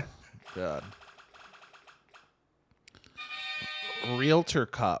though. Oh, God. Realtor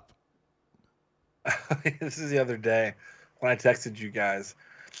Cop. This is the other day when I texted you guys.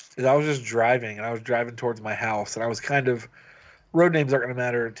 Is I was just driving and I was driving towards my house and I was kind of road names aren't going to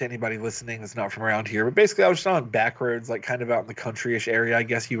matter to anybody listening that's not from around here, but basically I was just on back roads, like kind of out in the country-ish area, I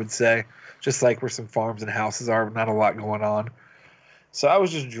guess you would say, just like where some farms and houses are, but not a lot going on. So I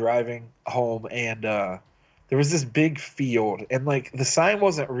was just driving home and there was this big field and like the sign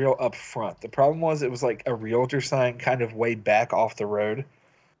wasn't real up front. The problem was it was like a realtor sign kind of way back off the road.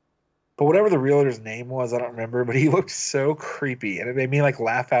 But whatever the realtor's name was, I don't remember, but he looked so creepy and it made me like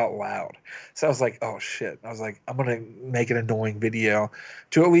laugh out loud. So I was like, oh shit. I was like, I'm going to make an annoying video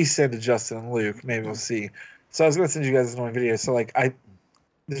to at least send to Justin and Luke. Maybe we'll see. So I was going to send you guys an annoying video. So like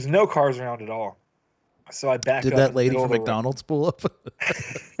there's no cars around at all. So I back Did up. that lady from McDonald's pull up?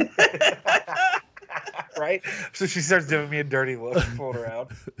 Right? So she starts giving me a dirty look, pulling around.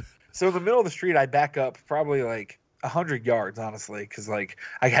 So in the middle of the street, I back up probably like 100 yards, honestly, because like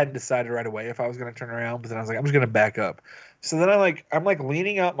I hadn't decided right away if I was going to turn around, but then I was like, I'm just going to back up. So then I'm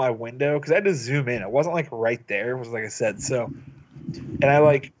leaning out my window because I had to zoom in. It wasn't like right there. It was like I said. So, and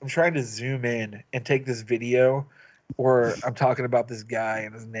I'm trying to zoom in and take this video where I'm talking about this guy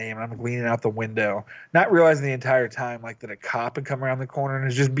and his name, and I'm leaning out the window, not realizing the entire time like that a cop had come around the corner and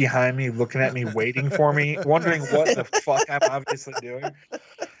is just behind me, looking at me, waiting for me, wondering what the fuck I'm obviously doing.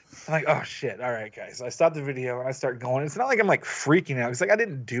 I'm like, oh shit! All right, guys. So I stop the video and I start going. It's not like I'm like freaking out. It's like I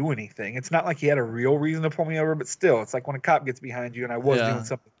didn't do anything. It's not like he had a real reason to pull me over, but still, it's like when a cop gets behind you and I was doing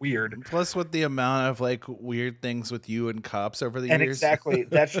something weird. Plus, with the amount of like weird things with you and cops over the And years. exactly,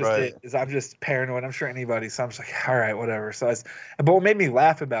 that's just Right. it. Is I'm just paranoid. I'm sure anybody. So I'm just like, all right, whatever. So but what made me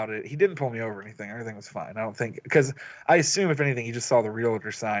laugh about it, he didn't pull me over or anything. Everything was fine. I don't think, because I assume if anything, he just saw the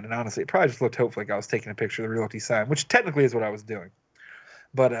realtor sign, and honestly, it probably just looked hopefully like I was taking a picture of the realty sign, which technically is what I was doing.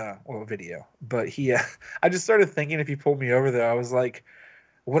 But video. But I just started thinking if he pulled me over though, I was like,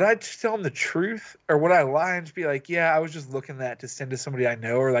 would I just tell him the truth, or would I lie and just be like, yeah, I was just looking to send to somebody I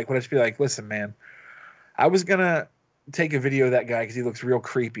know, or like would I just be like, listen, man, I was gonna take a video of that guy because he looks real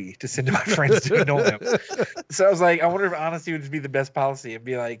creepy to send to my friends to know him. So I was like, I wonder if honesty would just be the best policy and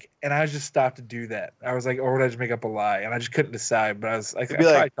be like, and I just stopped to do that. I was like, or would I just make up a lie? And I just couldn't decide. But I was like, I'd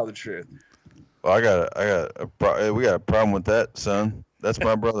probably tell the truth. Well, we got a problem with that, son. That's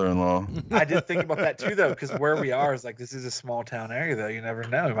my brother-in-law. I did think about that too, though, because where we are is like this is a small town area, though. You never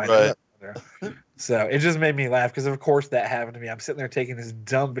know. You might know Right. that there. So it just made me laugh because, of course, that happened to me. I'm sitting there taking this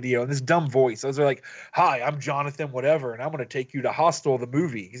dumb video and this dumb voice. Those are like, "Hi, I'm Jonathan, whatever, and I'm going to take you to Hostel, the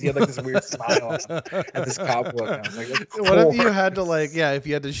movie." Because he had like this weird smile on him at this cop look. And I was like, "Of What if you course." had to if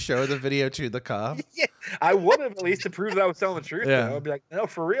you had to show the video to the cop? Yeah, I would have at least to prove that I was telling the truth. Yeah. Though. I'd be like, "No,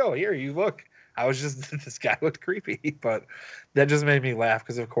 for real. Here, you look." I was just this guy looked creepy, but that just made me laugh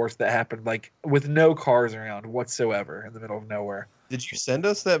because, of course, that happened like with no cars around whatsoever in the middle of nowhere. Did you send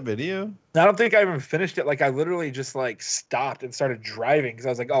us that video? I don't think I even finished it. Like I literally just like stopped and started driving because I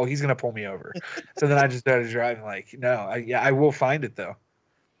was like, "Oh, he's gonna pull me over." So then I just started driving. Like, no, I will find it though.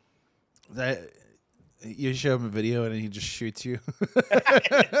 That you show him a video and he just shoots you.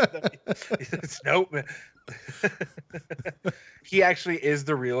 Nope. He actually is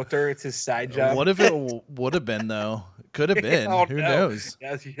the realtor. It's his side job. What if it would have been though? Could have been. Oh, Who no. knows?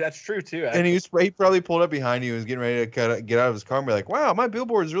 Yeah, that's true too. And he probably pulled up behind you and was getting ready to get out of his car and be like, "Wow, my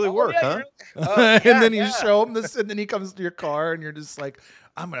billboards really work, huh?" And then you show him this, and then he comes to your car, and you're just like,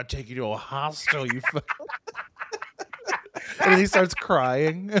 "I'm gonna take you to a hostel, you." And then he starts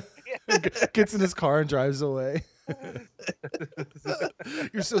crying, gets in his car and drives away.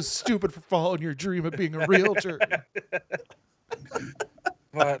 You're so stupid for following your dream of being a realtor.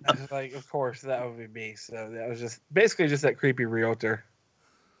 But I was like, of course, that would be me. So that was just basically just that creepy realtor.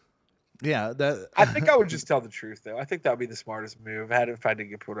 Yeah, that. I think I would just tell the truth, though. I think that would be the smartest move. If I did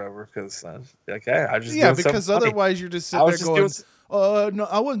get pulled over, because okay, I just Yeah, doing because something funny. otherwise you're just I sitting was there just going, "No,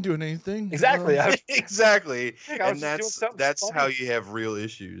 I wasn't doing anything." Exactly. Exactly. I was And just doing something that's funny. how you have real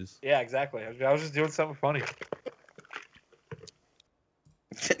issues. Yeah, exactly. I was just doing something funny.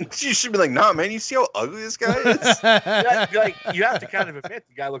 You should be like, "Nah, man, you see how ugly this guy is?" Like you have to kind of admit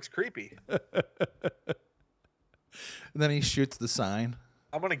the guy looks creepy. And then he shoots the sign.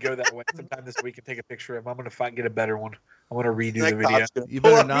 I'm gonna go that way sometime this week and take a picture of him. I'm gonna get a better one. I'm gonna redo That the video. cop's gonna You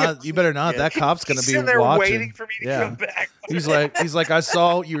pull better up not. You better not. Yeah. That cop's gonna He's be sitting there watching. waiting for me to Yeah. come back. He's like, I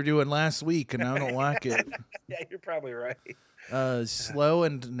saw what you were doing last week, and I don't like it. Yeah, you're probably right. Slow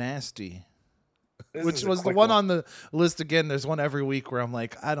and nasty, This which is a was the quick one on the list again. There's one every week where I'm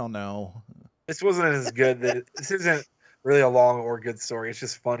like, I don't know. This wasn't as good. This isn't really a long or good story. It's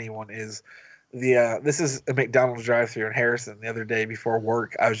just funny. One is this is a McDonald's drive-thru in Harrison. The other day before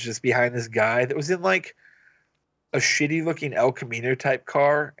work, I was just behind this guy that was in like a shitty looking El Camino type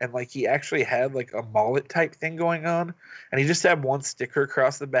car, and like he actually had like a mullet type thing going on, and he just had one sticker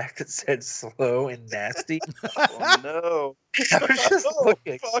across the back that said "slow and nasty." Oh no! I was just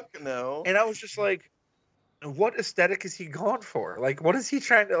looking, Fuck no! and I was just like, what aesthetic is he going for? Like, what is he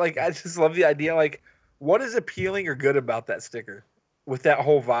trying to like? I just love the idea. Like, what is appealing or good about that sticker with that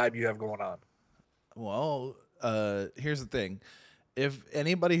whole vibe you have going on? Well, here's the thing. if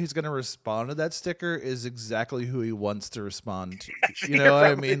anybody who's going to respond to that sticker is exactly who he wants to respond to. You know what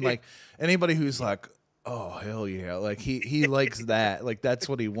I mean? Like anybody who's like, oh hell yeah, like he likes that. Like that's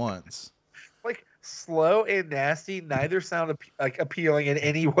what he wants. Like slow and nasty, neither sound like appealing in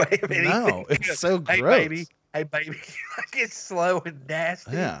any way of anything. No, it's so gross. Hey baby, like it's slow and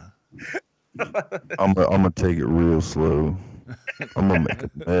nasty. Yeah. I'm gonna take it real slow. I'm gonna make a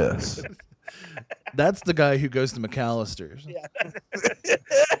mess. That's the guy who goes to McAllister's. Yeah.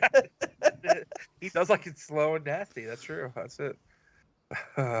 He does like it's slow and nasty. That's true. That's it.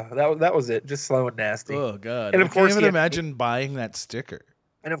 That was it. Just slow and nasty. Oh god! And of course, I can't even imagine buying that sticker.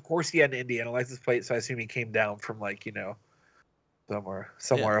 And of course, he had an Indiana license plate, so I assume he came down from like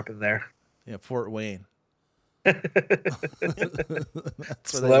somewhere up in there. Yeah, Fort Wayne. That's where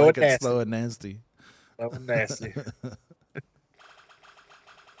Slow they like and it nasty. slow and nasty. Slow and nasty.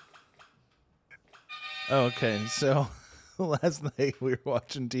 Okay, so last night we were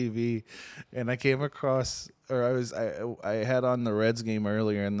watching TV, and I came across, or I had on the Reds game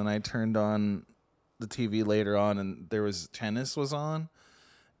earlier, and then I turned on the TV later on, and there was tennis was on,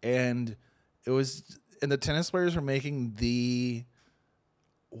 and the tennis players were making the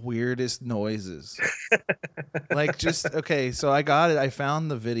weirdest noises. Like just okay, so I got it. I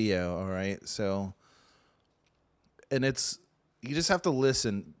found the video. All right, so, and you just have to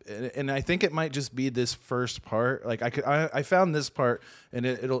listen, and I think it might just be this first part. Like I found this part, and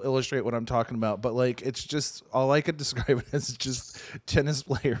it'll illustrate what I'm talking about. But like, it's just all I could describe it as just tennis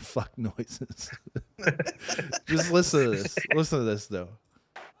player fuck noises. Just listen to this. Listen to this though.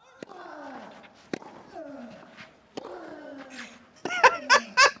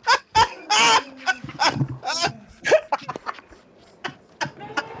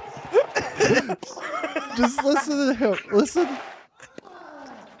 Just listen to him. Listen.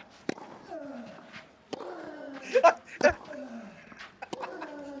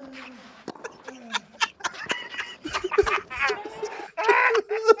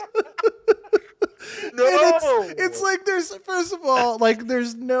 It's like first of all, like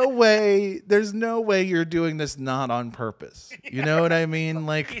there's no way you're doing this not on purpose. You know what I mean?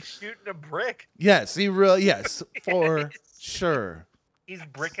 Like he's shooting a brick. Yes, for sure. He's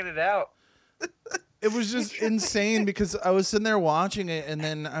bricking it out. It was just insane because I was sitting there watching it, and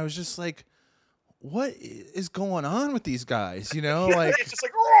then I was just like, what is going on with these guys? You know, like it's just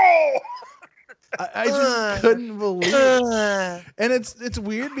like, roll. I just couldn't believe it. And it's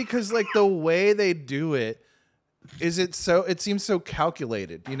weird because like the way they do it it seems so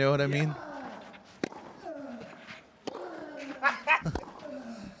calculated. You know what I mean?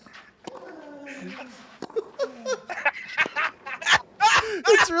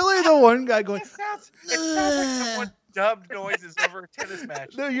 It's really the one guy going. It sounds like someone dubbed noises over a tennis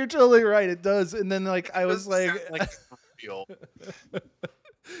match. No, you're totally right. It does. And then like I was like real.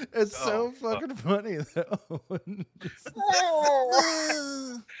 It's so fucking funny though.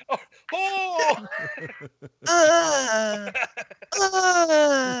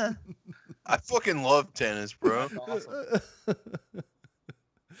 I fucking love tennis, bro. Awesome.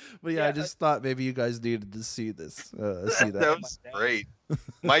 But yeah, I just thought maybe you guys needed to see this. See that. That was great.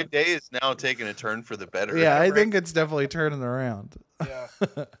 My day is now taking a turn for the better. Yeah, I think it's definitely turning around. Yeah.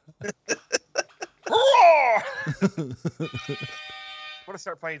 I want to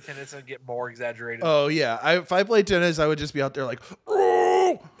start playing tennis and get more exaggerated. Oh yeah, if I played tennis, I would just be out there like.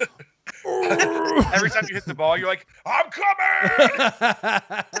 Every time you hit the ball, you're like, I'm coming!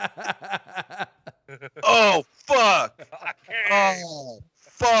 Oh, fuck! Oh,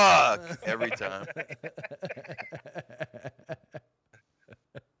 fuck! Every time.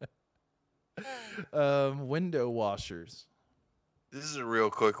 Window washers. This is a real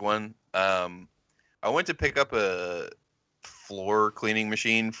quick one. I went to pick up a floor cleaning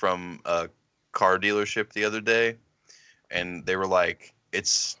machine from a car dealership the other day, and they were like,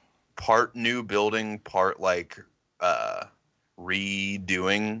 it's part new building, part like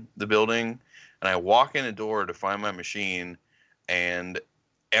redoing the building. And I walk in the door to find my machine, and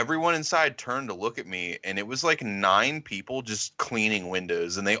everyone inside turned to look at me, and it was like 9 people just cleaning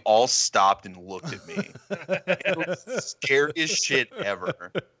windows, and they all stopped and looked at me. It was the scariest shit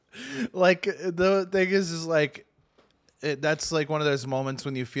ever. Like the thing is like that's like one of those moments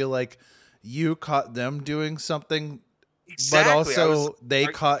when you feel like you caught them doing something, Exactly. but also they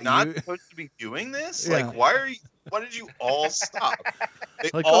caught not you. Supposed to be doing this? Yeah. Like, why did you all stop? They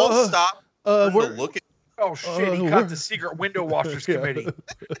Like, all stopped to we're- look at. Oh shit! He got the secret window washers committee.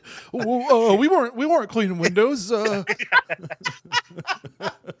 We weren't cleaning windows.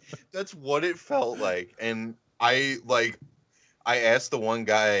 That's what it felt like, and I like I asked the one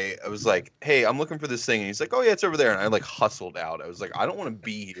guy, I was like, "Hey, I'm looking for this thing," and he's like, "Oh yeah, it's over there." And I like hustled out. I was like, "I don't want to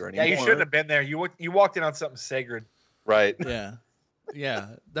be here Yeah, anymore." you shouldn't have been there. You walked in on something sacred. Right. Yeah. Yeah.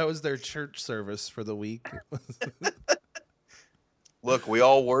 That was their church service for the week. Look, we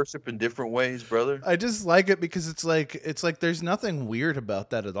all worship in different ways, brother. I just like it because it's like there's nothing weird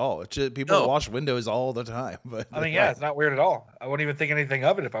about that at all. It's just, people No. wash windows all the time. But I mean, yeah, it's not weird at all. I wouldn't even think anything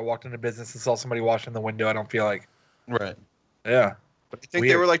of it if I walked into business and saw somebody washing the window. I don't feel like, Right. yeah. But I think they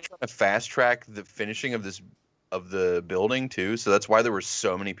Weird. were like trying to fast track the finishing of the building too. So that's why there were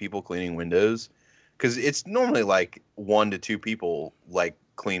so many people cleaning windows. Because it's normally like 1 to 2 people like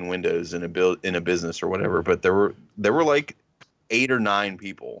clean windows in a business or whatever. But there were like 8 or 9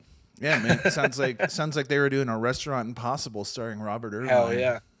 people. yeah, man, it sounds like they were doing a Restaurant Impossible starring Robert Irvine. Hell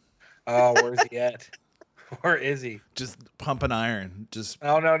yeah. Oh, where's he at? Where is he? Just pumping iron. Just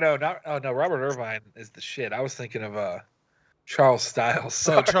Oh no, Robert Irvine is the shit. I was thinking of Charles Styles.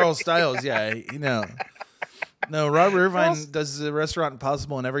 so Sorry. Charles Styles, yeah, you know. No, Robert Irvine does the Restaurant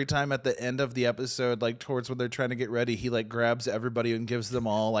Impossible, and every time at the end of the episode, like towards when they're trying to get ready, he like grabs everybody and gives them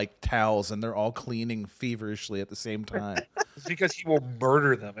all like towels, and they're all cleaning feverishly at the same time. It's because he will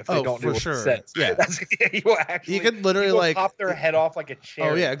murder them if they Oh, don't do for what sure. he says. Yeah. He will actually. He could literally he will like pop their head off like a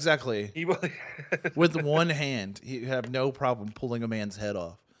chair. Oh yeah, exactly. He will. With one hand, he have no problem pulling a man's head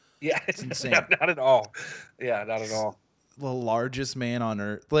off. Yeah, It's insane. Not at all. Yeah, not at all. The largest man on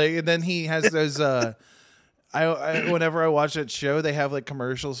earth. Like, and then he has those. I whenever I watch that show, they have like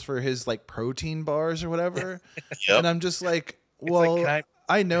commercials for his like protein bars or whatever, Yep. and I'm just like, It's well, like,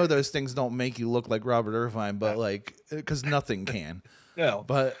 I know those things don't make you look like Robert Irvine, but like, because nothing can. No.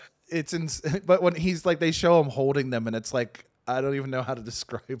 But but when he's like, they show him holding them, and it's like, I don't even know how to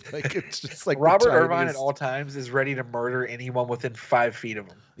describe. Like, it's just like the Robert Irvine at tiniest- all times is ready to murder anyone within 5 feet of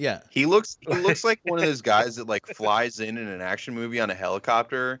him. Yeah, He looks like one of those guys that like flies in an action movie on a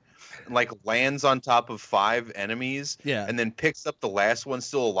helicopter and like lands on top of 5 enemies yeah. and then picks up the last one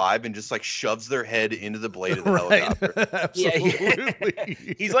still alive and just like shoves their head into the blade of the Right. helicopter.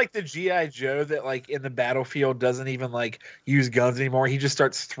 Absolutely. He's like the G.I. Joe that like in the battlefield doesn't even like use guns anymore. He just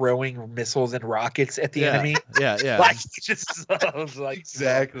starts throwing missiles and rockets at the yeah. enemy. Yeah, yeah. Like he just like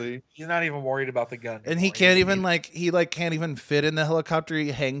Exactly. he's not even worried about the gun. And he anymore. can't even like can't even fit in the helicopter.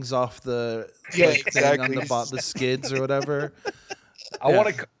 He hangs off the Yeah, like, thing on exactly. the skids or whatever. I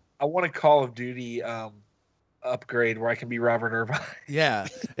Yeah. want a Call of Duty upgrade where I can be Robert Irvine. Yeah,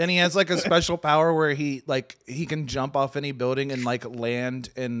 and he has like a special power where he can jump off any building and like land,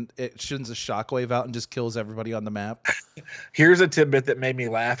 and it shoots a shockwave out and just kills everybody on the map. Here's a tidbit that made me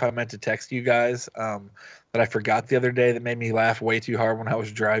laugh. I meant to text you guys that I forgot the other day that made me laugh way too hard when I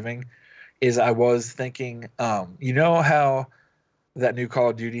was driving. Is I was thinking, you know how that new Call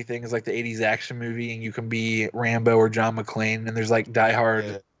of Duty thing is like the 80s action movie and you can be Rambo or John McClane and there's like Die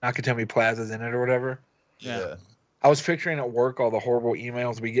Hard Nakatomi Plaza's in it or whatever. Yeah. I was picturing at work all the horrible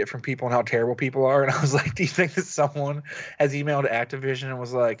emails we get from people and how terrible people are. And I was like, do you think that someone has emailed Activision and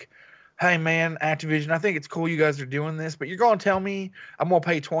was like, hey, man, Activision, I think it's cool you guys are doing this, but you're going to tell me I'm going to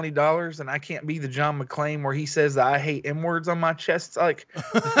pay $20 and I can't be the John McClane where he says that I hate M-words on my chest. Like,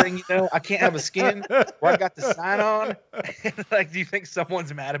 the thing, you know, I can't have a skin where I got the sign on. Like, do you think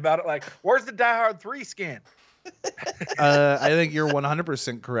someone's mad about it? Like, where's the Die Hard 3 skin? I think you're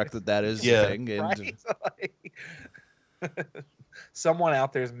 100% correct that is Yeah. the thing. And Right? Like, someone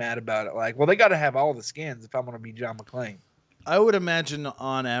out there is mad about it. Like, well, they got to have all the skins if I'm going to be John McClane. I would imagine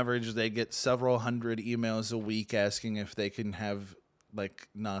on average they get several hundred emails a week asking if they can have like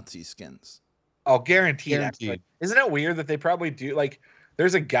Nazi skins. Oh, guaranteed. Guaranteed. Actually. Isn't it weird that they probably do? Like,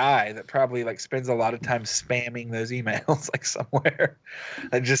 there's a guy that probably like spends a lot of time spamming those emails like somewhere,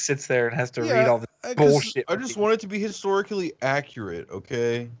 and just sits there and has to read all the bullshit. I just want it to be historically accurate,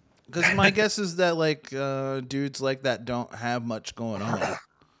 okay? Because my guess is that like dudes like that don't have much going on.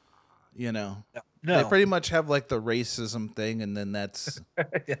 You know, No, they pretty much have like the racism thing, and then that's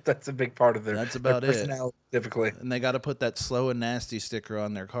yeah, that's a big part of their. That's their about it. personality, typically. and they got to put that slow and nasty sticker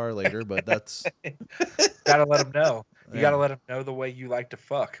on their car later. But that's Gotta let them know. You Yeah. gotta let them know the way you like to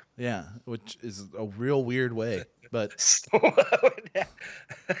fuck. yeah, which is a real weird way. But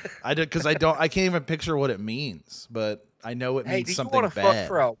I did because I can't even picture what it means. But I know it Hey, means do you something want to bad, fuck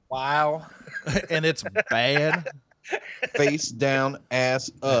for a while? and it's bad. Face down, ass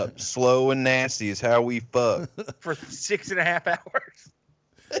up, slow and nasty is how we fuck. For 6.5 hours.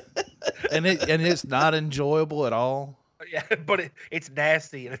 and it's not enjoyable at all. Yeah, but it's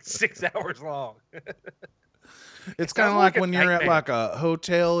nasty and it's 6 hours long. It's kind of sounds like like a when you're at nightmare. like a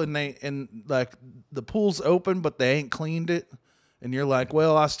hotel and like the pool's open but they ain't cleaned it, and you're like,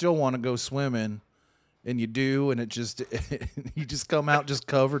 well, I still want to go swimming, and you do, and it just you just come out just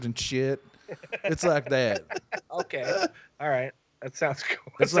covered in shit. It's like that. Okay. All right. That sounds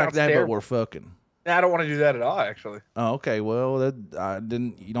cool. It's like sounds that, terrible. but we're fucking. I don't want to do that at all, actually. Oh, okay. Well, I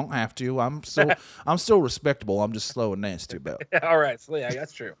didn't. You don't have to. I'm still respectable. I'm just slow and nasty about it. All right. So, yeah,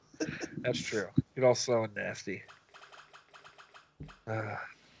 that's true. That's true. Get all slow and nasty.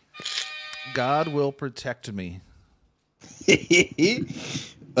 God will protect me. The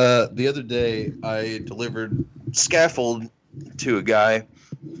other day, I delivered scaffold to a guy,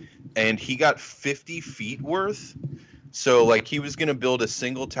 and he got 50 feet worth. So, like, he was going to build a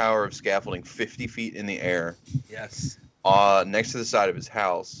single tower of scaffolding 50 feet in the air. Yes. Next to the side of his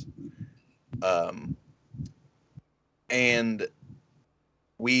house. And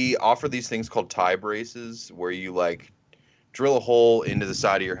we offer these things called tie braces, where you, like, drill a hole into the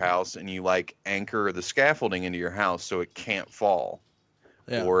side of your house and you, like, anchor the scaffolding into your house so it can't fall.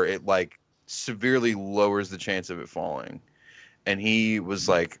 Yeah. Or it, like, severely lowers the chance of it falling. And he was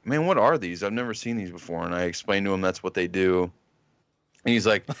like, man, what are these? I've never seen these before. And I explained to him that's what they do. And he's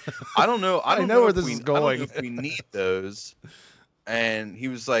like, I don't know. I don't know where if this we- is I don't know going. if we need those. And he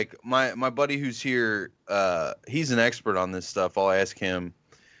was like, my buddy who's here, he's an expert on this stuff. I'll ask him.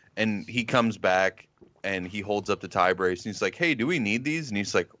 And he comes back and he holds up the tie brace. And he's like, hey, do we need these? And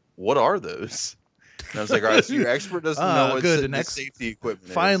he's like, what are those? And I was like, all right, so your expert doesn't know what good. the safety equipment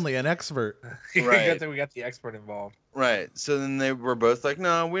is. Finally, an expert. Right. We got the expert involved. Right. So then they were both like,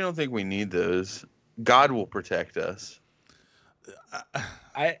 no, we don't think we need those. God will protect us.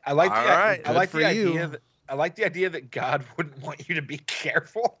 I like the, All right. I like Good the for you. idea that I like the idea that God wouldn't want you to be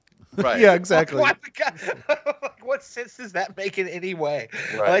careful. Right. Yeah, exactly. Why would God, like, what sense does that make in any way?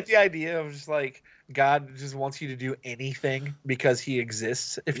 Right. I like the idea of just like God just wants you to do anything because he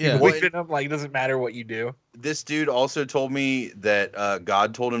exists. If you Yeah. believe in him, like it doesn't matter what you do. This dude also told me that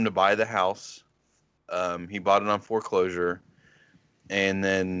God told him to buy the house. He bought it on foreclosure. And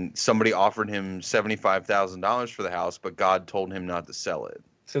then somebody offered him $75,000 for the house, but God told him not to sell it.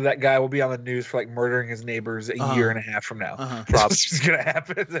 So that guy will be on the news for like murdering his neighbors a year and a half from now. That's what's gonna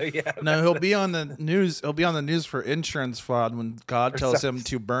happen. So, yeah. No, he'll be on the news. He'll be on the news for insurance fraud when God tells him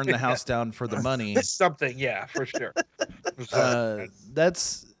to burn the house down for the money. Something, yeah, for sure.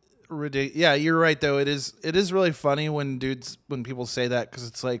 That's ridiculous. Yeah, you're right though. It is really funny when people say that, because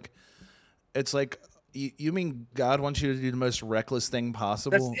it's like you mean God wants you to do the most reckless thing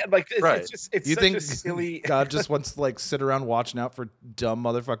possible? Right. It's You such think a silly. God just wants to like sit around watching out for dumb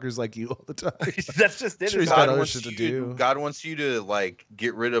motherfuckers like you all the time? That's just it. Sure, he's It's got not- other shit to do. God wants you to like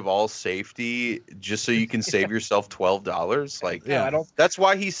get rid of all safety just so you can save yourself $12. Like, Yeah, I don't. that's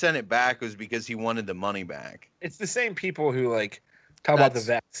why he sent it back, was because he wanted the money back. It's the same people who like talk about the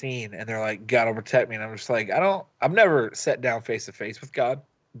That's- vaccine and they're like, God will protect me, and I'm just like, I've never sat down face to face with God,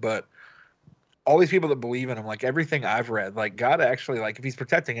 but all these people that believe in him, like everything I've read, like God actually, like if he's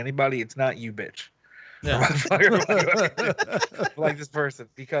protecting anybody, it's not you, bitch. Yeah. Like this person,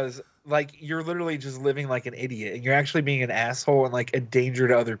 because like you're literally just living like an idiot and you're actually being an asshole and like a danger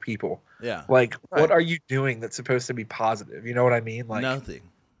to other people. Yeah. Like Right. what are you doing that's supposed to be positive? You know what I mean? Like Nothing.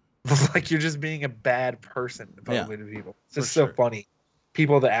 like you're just being a bad person Yeah, probably to people. It's for just so sure. funny.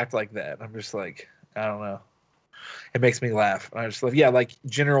 People that act like that. I'm just like, I don't know. It makes me laugh. I just love, yeah, like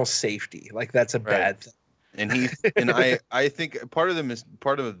general safety. Like that's a bad thing. And I think part of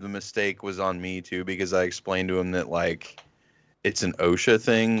the mistake was on me too, because I explained to him that like it's an OSHA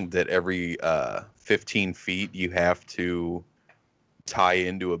thing that every 15 feet you have to tie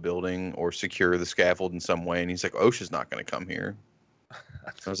into a building or secure the scaffold in some way, and he's like, OSHA's not going to come here.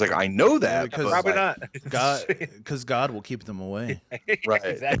 I was like, I know that, because but, Probably like, not. God, because God will keep them away. Right.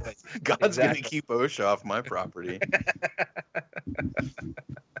 Exactly. God's going Exactly. to keep OSHA off my property.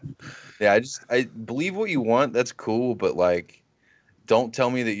 Yeah, I believe what you want. That's cool, but like, don't tell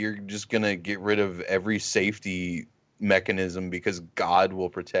me that you're just gonna get rid of every safety mechanism because God will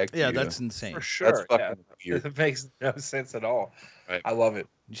protect you. Yeah, that's insane. For sure. That's fucking yeah. weird. It makes no sense at all. Right. I love it.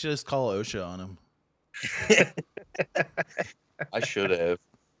 You should just call OSHA on him. I should have,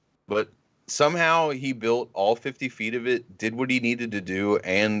 but somehow he built all 50 feet of it, did what he needed to do,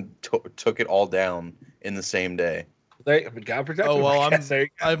 and took it all down in the same day. God protect Oh him, well, I guess. There you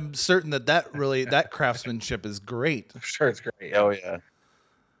go. I'm certain that craftsmanship is great. I'm sure it's great. Oh yeah.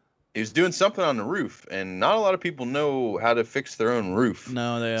 He was doing something on the roof, and not a lot of people know how to fix their own roof.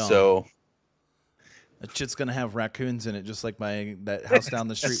 No, they don't. So That shit's gonna have raccoons in it, just like that house down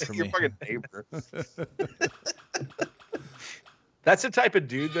the street from your me. fucking neighbor. That's the type of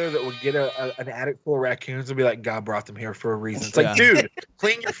dude though that would get an attic full of raccoons and be like, God brought them here for a reason. It's like, dude,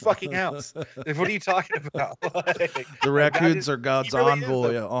 clean your fucking house. Like, what are you talking about? Like, The raccoons are God's really is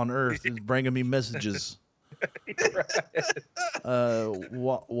envoy on Earth, and bringing me messages.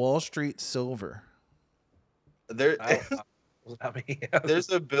 Wall Street Silver. There, I mean,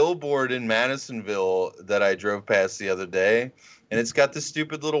 there's a billboard in Madisonville that I drove past the other day, and it's got this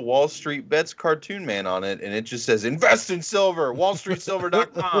stupid little Wall Street Bets cartoon man on it, and it just says "Invest in silver,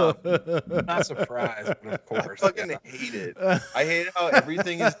 WallStreetSilver.com." not surprised, but of course. I fucking hate it. I hate how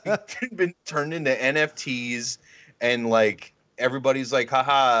everything has been turned into NFTs, and like everybody's like,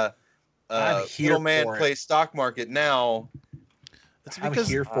 "Haha, I'm here little man for it. plays stock market now." It's I'm because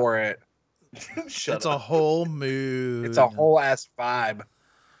here for it. Shut it's up. a whole mood. It's a whole ass vibe.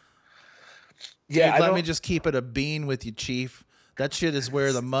 Yeah, Yeah, let me just keep it a bean with you, Chief. That shit is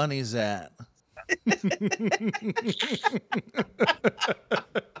where the money's at.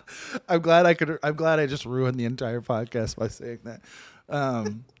 I'm glad I just ruined the entire podcast by saying that.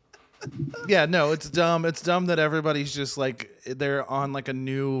 Yeah, no, it's dumb. It's dumb that everybody's just like they're on like a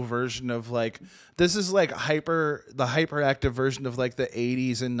new version of like this is like the hyperactive version of like the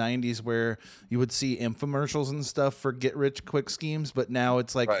 80s and 90s where you would see infomercials and stuff for get rich quick schemes, but now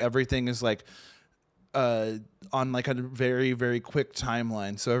it's like Right. everything is like on like a very, very quick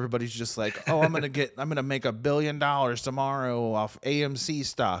timeline. So everybody's just like, oh, I'm gonna make $1 billion tomorrow off AMC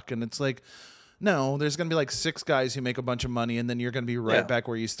stock. And it's like, no, there's gonna be like 6 guys who make a bunch of money, and then you're gonna be right back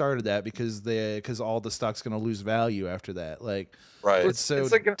where you started at because all the stock's gonna lose value after that. Like, Right. it's so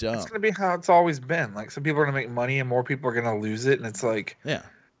like dumb. it's gonna be how it's always been. Like some people are gonna make money and more people are gonna lose it, and it's like Yeah,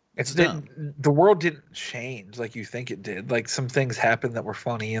 it's dumb. the world didn't change like you think it did. Like some things happened that were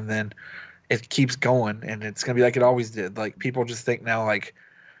funny, and then it keeps going, and it's gonna be like it always did. Like people just think now, like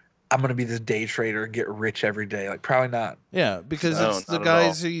I'm gonna be this day trader and get rich every day. Like probably not. Yeah, because No, it's the not at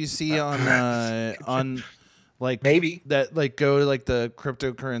guys all. who you see on like Maybe. that like go to like the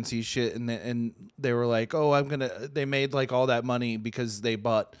cryptocurrency shit and they were like, oh, they made like all that money because they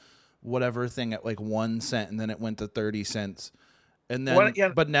bought whatever thing at like 1 cent and then it went to 30 cents. And then Well, yeah.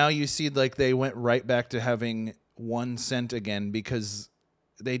 but now you see like they went right back to having 1 cent again because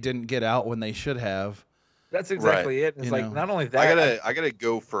they didn't get out when they should have. That's exactly it. It's You like know. not only that. I gotta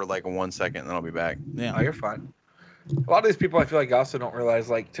go for like 1 second, and then I'll be back. Yeah. Oh, you're fine. A lot of these people, I feel like, also don't realize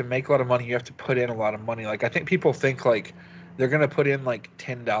like to make a lot of money, you have to put in a lot of money. Like I think people think like they're gonna put in like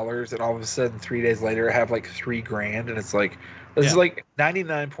 $10, and all of a sudden 3 days later have like $3,000, and it's like this is like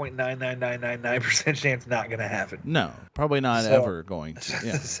 99.99999% chance not gonna happen. No, probably not So- ever going to.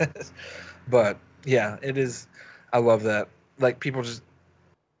 Yeah. But yeah, it is. I love that. Like people just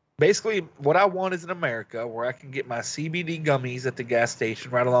basically what I want is in America where I can get my CBD gummies at the gas station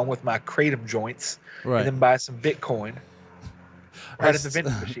right along with my kratom joints, Right. and then buy some Bitcoin right at the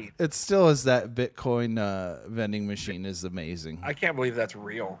vending machine. It still is that Bitcoin vending machine is amazing. I can't believe that's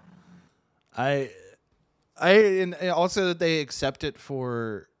real. And also that they accept it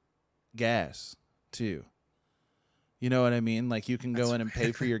for gas too. You know what I mean? Like you can go in and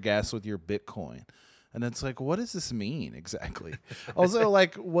pay for your gas with your Bitcoin. And it's like, what does this mean exactly? Also,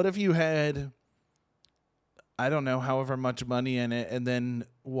 like, what if you had, I don't know, however much money in it, and then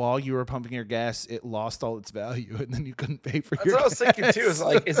while you were pumping your gas, it lost all its value, and then you couldn't pay for That's your what I was gas. thinking too. Is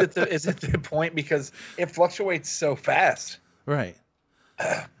like, is it the point because it fluctuates so fast? Right.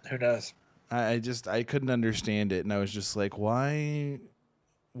 Who knows? I couldn't understand it, and I was just like, why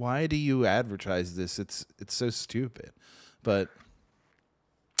do you advertise this? It's so stupid. But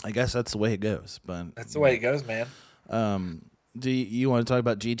I guess that's the way it goes. But That's the way it goes, man. Do you want to talk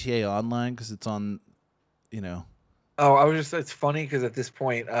about GTA Online because it's on, you know? Oh, I was just, it's funny because at this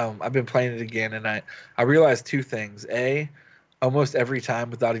point, I've been playing it again, and I realized 2 things. A, almost every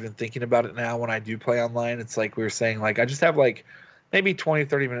time without even thinking about it now, when I do play online, it's like we were saying, like, I just have like maybe 20,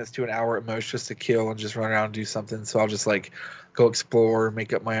 30 minutes to an hour at most just to kill and just run around and do something. So I'll just like go explore,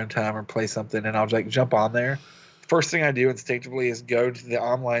 make up my own time or play something, and I'll like jump on there. First thing I do instinctively is go to the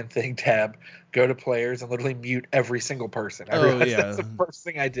online thing tab, go to players, and literally mute every single person. I realize that's the first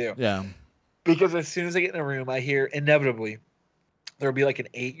thing I do. Yeah. Because as soon as I get in a room, I hear inevitably there'll be like an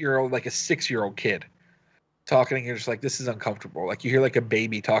 8-year-old, like a 6-year-old kid talking, and you're just like, this is uncomfortable. Like you hear like a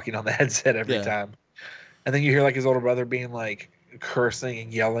baby talking on the headset every time. And then you hear like his older brother being like cursing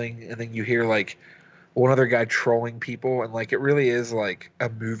and yelling, and then you hear like one other guy trolling people, and like it really is like a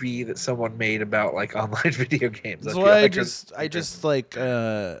movie that someone made about like online video games. That's feel why like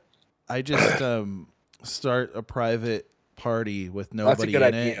I just start a private party with That's a nobody good in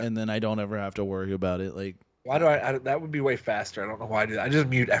idea. it, and then I don't ever have to worry about it. Like Why do I? That would be way faster. I don't know why I do that. I just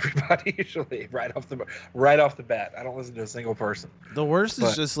mute everybody usually right off the bat. I don't listen to a single person. The worst is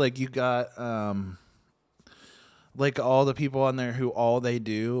But- just like you got like all the people on there who all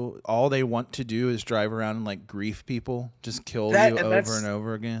they want to do is drive around and like grief people, just kill That- you and over that's- and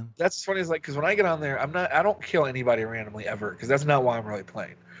over again. That's funny. Is like because when I get on there, I don't kill anybody randomly ever because that's not why I'm really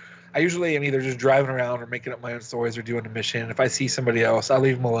playing. I usually am either just driving around or making up my own stories or doing a mission. If I see somebody else, I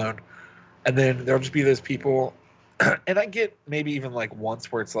leave them alone, and then there'll just be those people. And I get maybe even like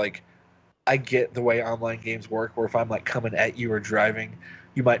once where it's like, I get the way online games work, where if I'm like coming at you or driving,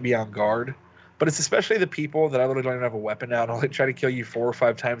 you might be on guard. But it's especially the people that I literally don't even have a weapon out. I'll like try to kill you 4 or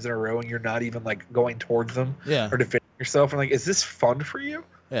 5 times in a row, and you're not even like going towards them Yeah, or defending yourself. And like, is this fun for you?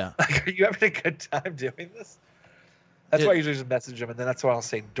 yeah. Like, are you having a good time doing this? That's why I usually just message them, and then that's why I'll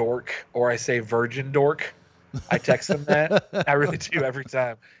say dork or I say virgin dork. I text them that. I really do every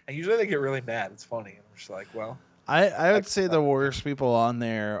time, and usually they get really mad. It's funny. I'm just like, well, I would say the worst people on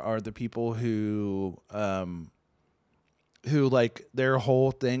there are the people who like their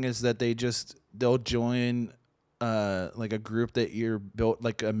whole thing is that they'll join like a group that you're built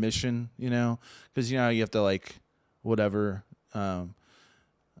like a mission, because you have to like whatever. Oh,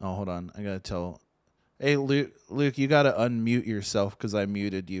 hold on, I gotta tell. Hey, Luke, you gotta unmute yourself because I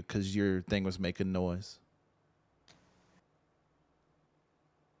muted you because your thing was making noise.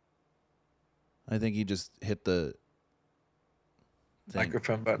 I think you just hit the thing.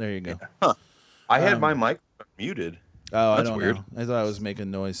 microphone button. There you go. Yeah. I had Um, my mic muted. Oh, I That's don't weird. know. I thought I was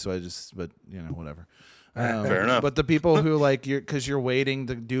making noise, so but whatever. Fair enough. But the people who like because you're waiting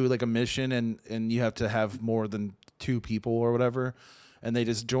to do like a mission and you have to have more than 2 people or whatever, and they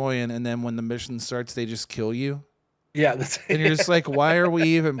just join, and then when the mission starts, they just kill you, Yeah, that's and you're just like, why are we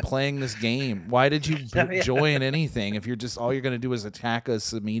even playing this game? Why did you Yeah. join anything if you're just all you're gonna do is attack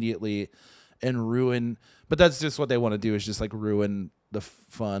us immediately and ruin? But that's just what they want to do is just like ruin the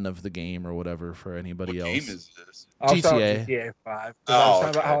fun of the game or whatever for anybody What else. game is this? I was talking GTA. about GTA 5. 'Cause I was Oh, talking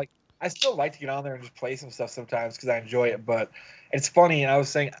about how okay. like I still like to get on there and just play some stuff sometimes because I enjoy it. But it's funny, and I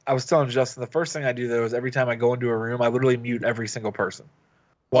was telling Justin, the first thing I do though is every time I go into a room, I literally mute every single person.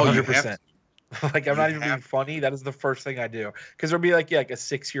 Oh, you 100%. Like I'm You not even being have- funny. That is the first thing I do because there'll be like like a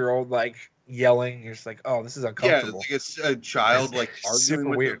 6-year-old like yelling. You're just like, oh, this is Yeah, uncomfortable. it's like a child like Super arguing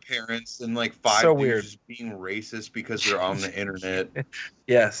with weird. their parents and like 5 So dudes weird. just being racist because they're on the internet.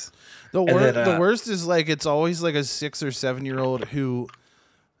 Yes. The And worst, then, the worst is like it's always like a 6 or 7-year-old who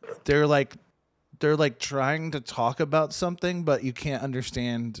they're like trying to talk about something, but you can't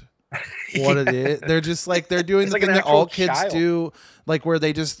understand what it is. They're just like they're doing It's the like an thing that all actual kids child. do, like where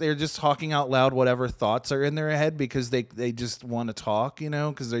they're just talking out loud whatever thoughts are in their head because they just want to talk,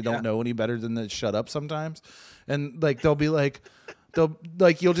 because they don't Yeah. know any better than to shut up sometimes, and like they'll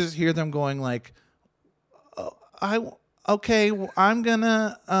you'll just hear them going like, okay, well, I'm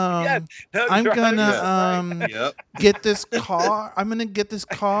gonna Yeah, no, I'm you're gonna 100% right. Yep. get this car. I'm gonna get this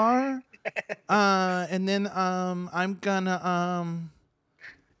car. And then I'm gonna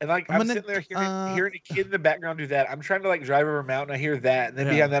And like I'm I'm gonna, sitting there hearing a kid in the background do that. I'm trying to like drive over a mountain. I hear that, and then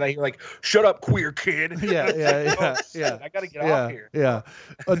Yeah. behind that, I hear like, "Shut up, queer kid." yeah, Oh, shit, I gotta get off here. yeah.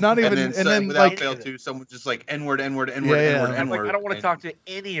 Not even And then, without like fail too, someone just like N-word, N-word, Yeah, N-word, yeah. N-word, I'm like, N-word. I don't want to and- talk to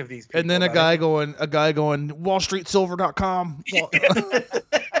any of these people. and then a about guy it. going wallstreetsilver.com.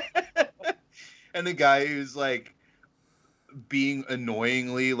 And the guy who's like being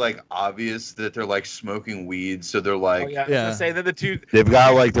annoyingly like obvious that they're like smoking weed, so they're like, Oh, yeah, I was Yeah. gonna say that the two, They've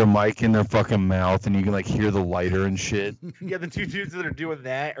got like their mic in their fucking mouth, and you can like hear the lighter and shit. the two dudes that are doing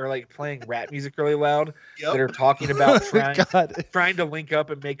that are like playing rap music really loud. Yep. That are talking about God, trying to link up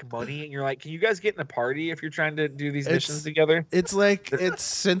and make money, and you're like, can you guys get in a party if you're trying to do these It's- missions together? it's like it's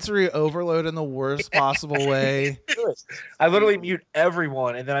sensory overload in the worst possible way. I literally mute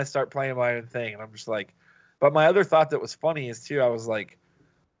everyone, and then I start playing my own thing, and I'm just like. But my other thought that was funny is too, I was like,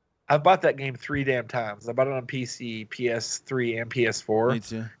 I've bought that game 3 damn times. I bought it on PC, PS3, and PS4. Me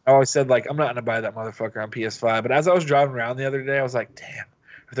too. I always said like I'm not gonna buy that motherfucker on PS5. But as I was driving around the other day, I was like, damn,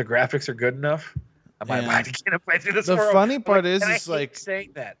 if the graphics are good enough, I might Yeah. buy it again and play through this The world. funny I'm part like, is, and I it's hate like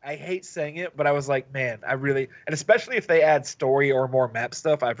saying that. I hate saying it, but I was like, man, I really, and especially if they add story or more map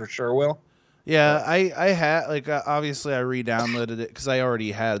stuff, I for sure will. yeah, I had like obviously I re-downloaded it because I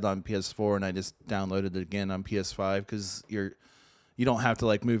already had it on PS4 and I just downloaded it again on PS5 because you don't have to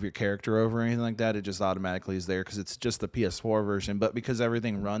like move your character over or anything like that. It just automatically is there because it's just the PS4 version. But because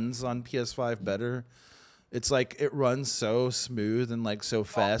everything runs on PS5 better, it's like it runs so smooth and like so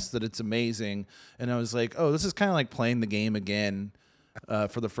fast that it's amazing. And I was like, oh, this is kind of like playing the game again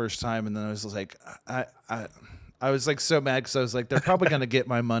for the first time. And then I was just like, I was like so mad because I was like, they're probably gonna get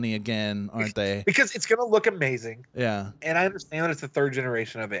my money again, aren't they? Because it's gonna look amazing. Yeah. And I understand that it's the third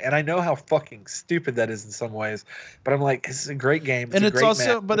generation of it, and I know how fucking stupid that is in some ways. But I'm like, this is a great game, And a it's great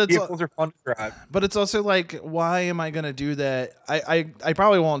also- map. but The it's- vehicles are fun to drive. But it's also like, why am I gonna do that? I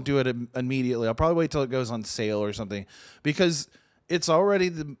probably won't do it immediately. I'll probably wait till it goes on sale or something, because it's already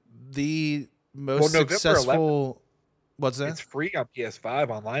the most November successful. What's that? It's free on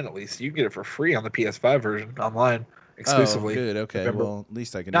PS5 online, at least. You can get it for free on the PS5 version online exclusively. Oh, good. Okay. November. Well, at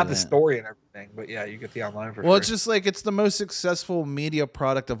least I can. Not do the that. story and everything, but yeah, you get the online for Well, free. it's just like it's the most successful media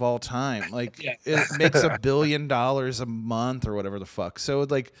product of all time. Like Yeah. it makes $1 billion a month or whatever the fuck. So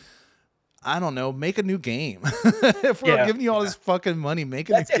like, I don't know, make a new game. If we're Yeah, giving you all this fucking money, make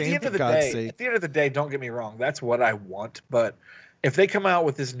a new At the game end for of the God's day, sake. at the end of the day, don't get me wrong, that's what I want. But if they come out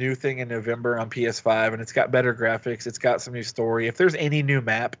with this new thing in November on PS5 and it's got better graphics, it's got some new story. If there's any new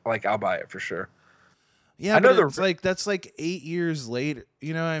map, like I'll buy it for sure. Yeah, I know but they're- it's like that's like 8 years later.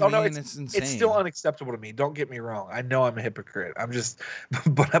 You know what I Oh, mean? no, it's insane. It's still unacceptable to me. Don't get me wrong. I know I'm a hypocrite. I'm just,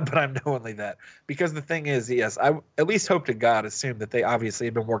 but I'm knowingly that. Because the thing is, yes, I at least hope to God assume that they obviously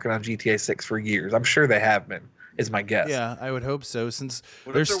have been working on GTA 6 for years. I'm sure they have been, is my guess. Yeah, I would hope so. Since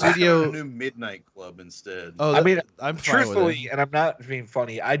What their if they're working on studio. a new Midnight Club instead? Oh, I mean, I'm fine with Truthfully, it. and I'm not being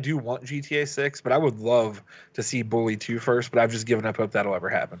funny, I do want GTA 6, but I would love to see Bully 2 first, but I've just given up hope that'll ever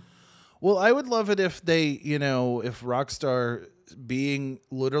happen. Well, I would love it if they, if Rockstar, being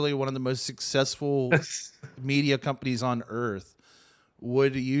literally one of the most successful media companies on earth,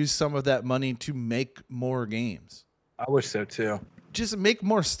 would use some of that money to make more games. I wish so too. Just make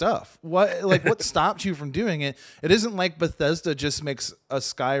more stuff. What stopped you from doing it? It isn't like Bethesda just makes a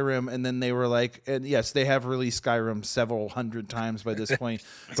Skyrim and then they were like, and yes, they have released Skyrim several hundred times by this point.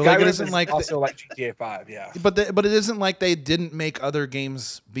 But like, it Skyrim isn't is like also like GTA 5, yeah. but it isn't like they didn't make other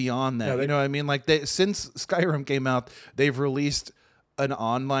games beyond that. No, You know what I mean? Like since Skyrim came out, they've released an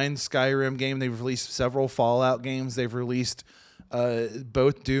online Skyrim game. They've released several Fallout games. They've released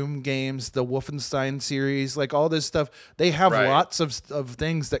both Doom games, the Wolfenstein series, like all this stuff. They have Right. lots of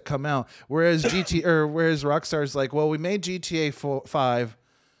things that come out. Whereas whereas Rockstar's like, well, we made GTA 5,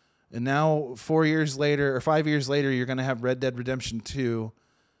 and now 4 years later or 5 years later, you're gonna have Red Dead Redemption 2.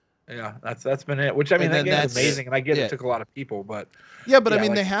 Yeah, that's been it. Which I mean, And that then game is that's- amazing, and I get yeah. it took a lot of people, but Yeah, but I Yeah,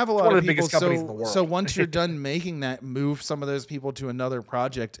 mean, like, they have a it's lot one of of the people. biggest companies in the world. So once you're done making that, move some of those people to another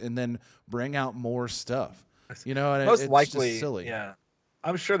project and then bring out more stuff. You know, and most it's likely, just silly. yeah.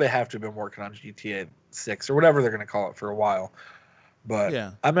 I'm sure they have to have been working on GTA 6 or whatever they're going to call it for a while. But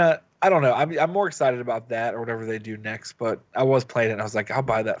Yeah. I don't know. I'm more excited about that or whatever they do next. But I was playing it and I was like, I'll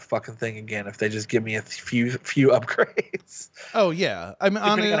buy that fucking thing again if they just give me a few upgrades. Oh yeah. I mean,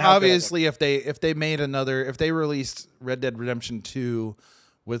 Depending on how good it obviously, if they released Red Dead Redemption 2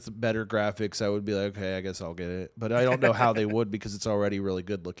 with better graphics, I would be like, okay, I guess I'll get it. But I don't know how they would because it's already really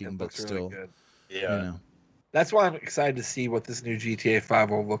good looking. It But looks still, really good. Yeah. you know. That's why I'm excited to see what this new GTA 5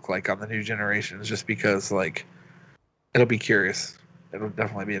 will look like on the new generations, just because like it'll be curious. It'll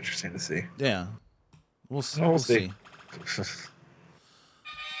definitely be interesting to see. Yeah. We'll We'll see. see.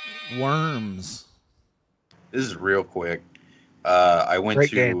 Worms. This is real quick. I went Great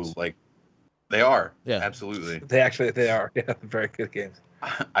to games. they are. Yeah. Absolutely. They are. Yeah, very good games.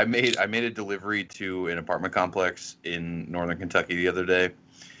 I made a delivery to an apartment complex in northern Kentucky the other day,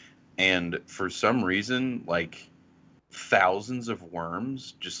 and for some reason, like thousands of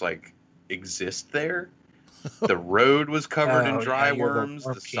worms just like exist there. The road was covered in Oh, dry yeah, you're the worms.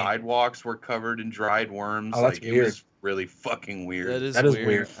 worm The king. sidewalks were covered in dried worms. Oh, that's like it weird. was really fucking weird. That is weird.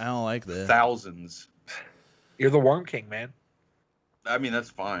 weird. I don't like that. Thousands. You're the Worm King, man. I mean, that's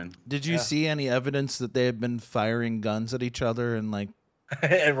fine. Did you Yeah. see any evidence that they had been firing guns at each other and like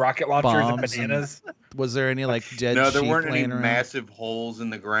And rocket launchers and Bombs and- bananas. was there any like dead No, there sheep weren't any laying around? massive holes in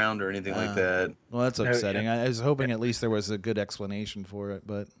the ground or anything like that. Well, that's No, upsetting. I was hoping at least there was a good explanation for it,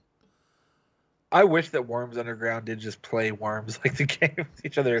 but I wish that Worms Underground did just play Worms like the game with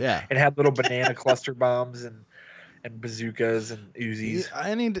each other yeah. and had little banana cluster bombs and bazookas and Uzis.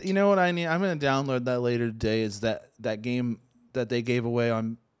 I need. You know what I need? I'm gonna download that later today. Is that game that they gave away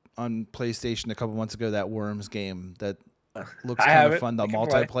on PlayStation a couple months ago? That Worms game that looks I kind have of it. fun. The We can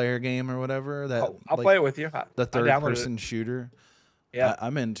play. multiplayer game or whatever. That I'll play it with you. the I third downloaded person shooter. Yeah.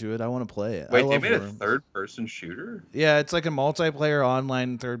 I'm into it. I want to play it. I Wait, they love made a Worms. third-person shooter? Yeah, it's like a multiplayer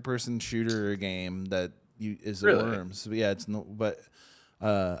online third-person shooter game that is Really? Worms. But yeah, it's no, but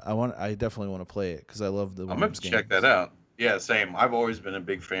I definitely want to play it because I love the I'm gonna Worms have to check games. that out. Yeah, same. I've always been a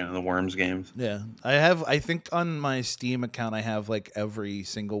big fan of the Worms games. Yeah, I think on my Steam account I have like every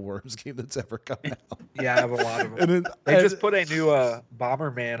single Worms game that's ever come out. Yeah, I have a lot of them. And They just put a new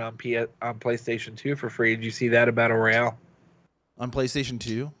Bomberman on PlayStation 2 for free. Did you see that, a Battle Royale? on PlayStation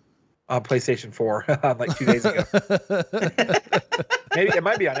 2. On PlayStation 4, like 2 days ago. Maybe it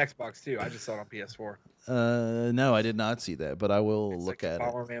might be on Xbox too. I just saw it on PS4. No, I did not see that, but I will It's look like at it.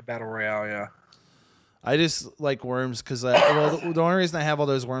 Bomberman Battle Royale, yeah. I just like Worms because the only reason I have all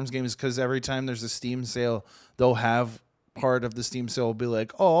those Worms games is because every time there's a Steam sale, they'll have part of the Steam sale will be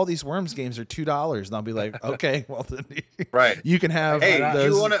like, oh, all these Worms games are $2, and I'll be like, okay, well then Right. you can have. Hey,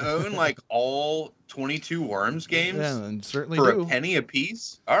 those. you want to own like all 22 Worms games Yeah, and certainly for do. a penny a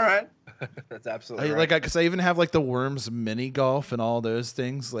piece? All right. That's absolutely right. Like, because I even have like the Worms mini golf and all those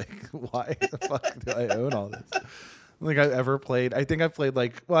things. Like, why the fuck do I own all this? I don't think I've ever played. I think I've played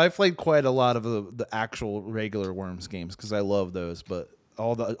I've played quite a lot of the actual regular Worms games because I love those, but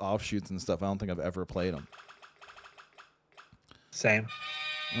all the offshoots and stuff, I don't think I've ever played them. Same.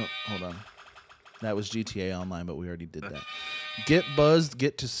 Oh, hold on. That was GTA Online, but we already did that. Get buzzed,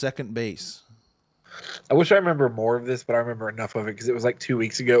 get to second base. I wish I remember more of this, but I remember enough of it because it was like 2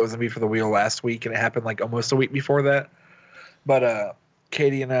 weeks ago. It was Me for the Wheel last week, and it happened like almost a week before that. But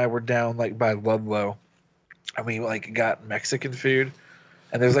Katie and I were down like by Ludlow, and we like got Mexican food.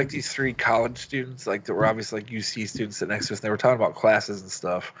 And there's like these 3 college students, like that were obviously like UC students sitting next to us. And they were talking about classes and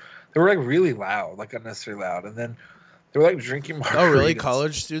stuff. They were like really loud, like unnecessarily loud. And then they were like drinking margaritas. Oh, really?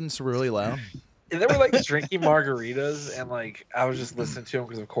 College students were really loud? And they were like drinking margaritas, and like I was just listening to them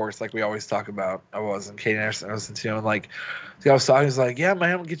because, of course, like we always talk about. I was and Katie Anderson. I listened to him, and like I was talking. He was like, "Yeah,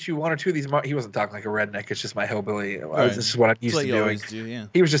 man, I'll get you 1 or 2 of these." He wasn't talking like a redneck. It's just my hillbilly. Right. This is what I'm used That's what to you doing. always do, yeah.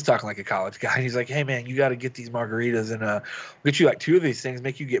 He was just talking like a college guy. He's like, "Hey, man, you got to get these margaritas, and we'll get you like 2 of these things,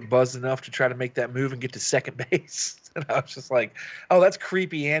 make you get buzzed enough to try to make that move and get to second base." And I was just like, "Oh, that's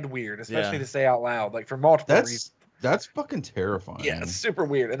creepy and weird, especially to say out loud, like for multiple reasons." That's fucking terrifying. Yeah, it's super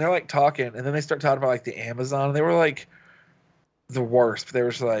weird. And they're like talking, and then they start talking about like the Amazon. And they were like the worst. But they were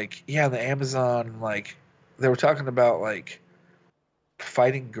just like, yeah, the Amazon, like they were talking about like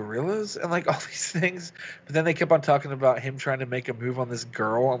fighting gorillas and like all these things. But then they kept on talking about him trying to make a move on this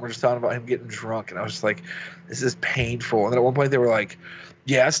girl, and we're just talking about him getting drunk. And I was just like, this is painful. And then at one point they were like,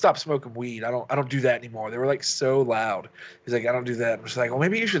 yeah, I stopped smoking weed. I don't do that anymore. They were like so loud. He's like, I don't do that. I'm just like, well,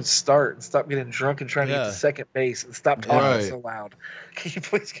 maybe you should start and stop getting drunk and trying to get to second base and stop talking so loud. Can you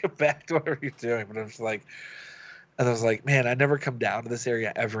please get back to whatever you're doing? But I was like, and I was like, man, I never come down to this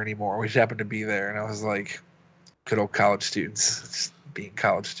area ever anymore. We just happened to be there, and I was like, good old college students, just being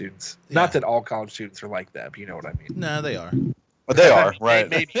college students. Yeah. Not that all college students are like that, but you know what I mean. No, they are. But they are, right?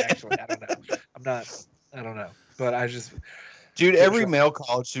 Maybe actually, I don't know. I don't know. But I just. Dude, every male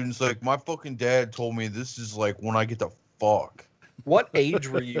college student's like, my fucking dad told me this is like when I get to fuck. What age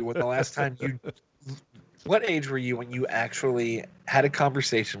were you when the last time you? What age were you when you actually had a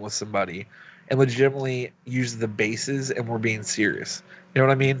conversation with somebody and legitimately used the bases and were being serious? You know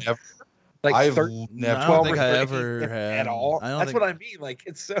what I mean? Never. Like I've 13, never. I 12 don't think or I 13 ever have. at all. I don't That's think- what I mean. Like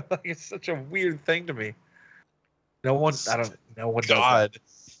it's so like it's such a weird thing to me. No one. I don't. No one. Does that. God.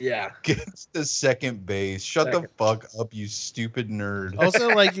 Yeah. Get to second base. Shut the Second. fuck up, you stupid nerd. Also,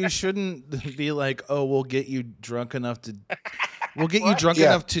 like, you shouldn't be like, oh, we'll get you drunk enough to. We'll get you drunk Yeah.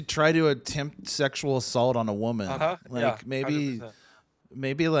 enough to try to attempt sexual assault on a woman. Uh-huh. Like Yeah, maybe, 100%.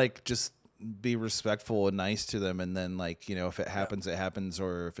 maybe like just be respectful and nice to them, and then like if it happens, it happens,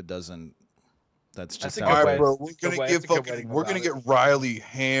 or if it doesn't, that's just a how good it way. is. Bro, we're Good gonna way. get That's a good way to fucking. go We're gonna about get Riley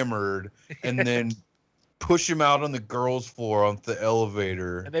hammered, and then push him out on the girls' floor on the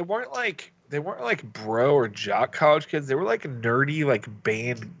elevator. And they weren't like bro or jock college kids. They were like nerdy, like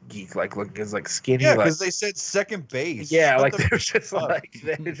band geek, like looking as like skinny. Yeah, like, because they said second base. yeah, Shut like the they were just fuck up. like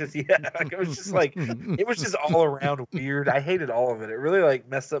they were just like it was just like it was just all around weird. I hated all of it. It really like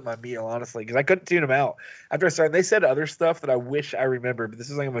messed up my meal, honestly, because I couldn't tune them out after I started. They said other stuff that I wish I remembered, but this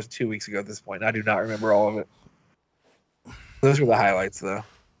was like almost 2 weeks ago at this point. And I do not remember all of it. Those were the highlights, though.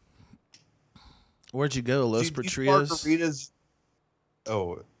 Where'd you go, Los Dude, these Patrias? margaritas.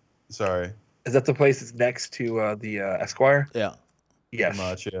 Oh, sorry. Is that the place that's next to the Esquire? Yeah. Yes. Pretty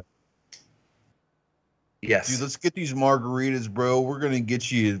much, yeah. Yes. Dude, let's get these margaritas, bro. We're gonna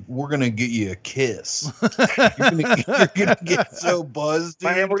get you a kiss. You're gonna get so buzzed, dude.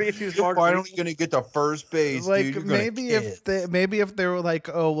 Man, we're gonna get you You're margaritas. finally gonna get to first base, Like dude. You're gonna maybe if they were like,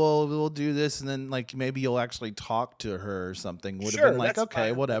 oh well, we'll do this, and then like maybe you'll actually talk to her or something, would Sure, have been like, that's okay,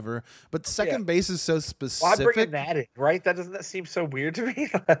 fine. whatever. But second base is so Why specific. bring that in, right? Doesn't that seem so weird to me?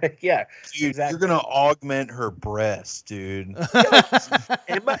 Like, yeah. dude, exactly. you're gonna augment her breasts, dude.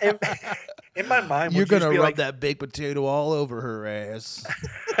 In my my mind, You're would just gonna be rub like, that baked potato all over her ass.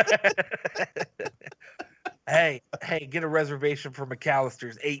 hey, get a reservation for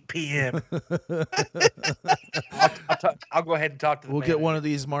McAllister's 8 p.m. I'll go ahead and talk to the We'll get one manager. of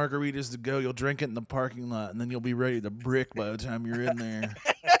these margaritas to go. You'll drink it in the parking lot, and then you'll be ready to brick by the time you're in there.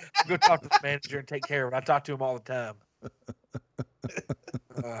 I'll go talk to the manager and take care of it. I talk to him all the time.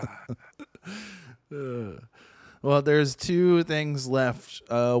 Well, there's two things left.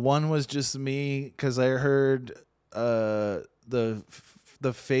 One was just me because I heard the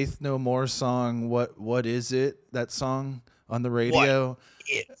Faith No More song. What is it? That song on the radio.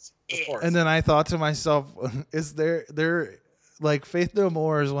 And then I thought to myself, is there like Faith No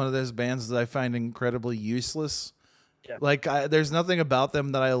More is one of those bands that I find incredibly useless. Yeah. Like there's nothing about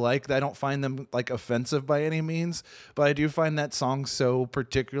them that I like. I don't find them like offensive by any means, but I do find that song so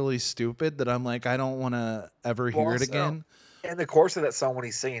particularly stupid that I'm like, I don't want to ever hear it again. In the course of that song, when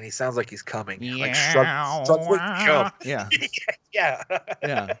he's singing, he sounds like he's coming. Like, Yeah. struggling to come. Yeah. Yeah.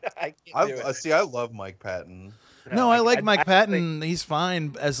 Yeah. I can't do it. I love Mike Patton. No, I like Mike think- Patton. He's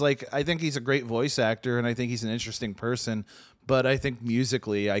fine as like, I think he's a great voice actor and I think he's an interesting person, but I think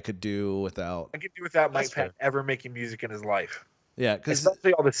musically I could do without. I could do without Mike That's fair. Patton ever making music in his life. Yeah, because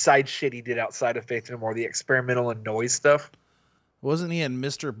Especially all the side shit he did outside of Faith No More, the experimental and noise stuff. wasn't he in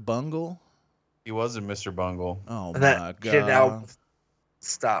Mr. Bungle? He was in Mr. Bungle. Oh And my that shit god! album.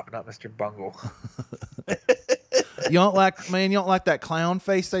 Stop, not Mr. Bungle. You don't like that clown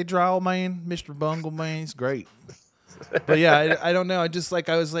face they draw, man. Mr. Bungle, man, he's great. But yeah, I don't know. I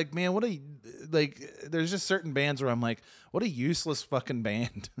was like, man, what a like. There's just certain bands where I'm like, what a useless fucking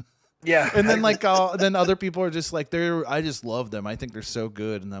band. Yeah. And then then other people are just like, I just love them. I think they're so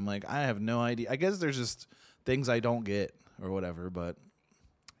good, and I'm like, I have no idea. I guess there's just things I don't get or whatever. But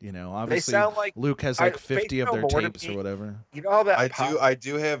you know, obviously, sound like- Luke has like Faith 50 of No their More to tapes me- or whatever. You know how that I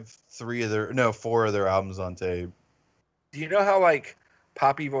do have 4 of their albums on tape. Do you know how like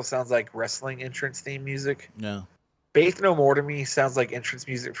Pop Evil sounds like wrestling entrance theme music? No. Faith No More to me sounds like entrance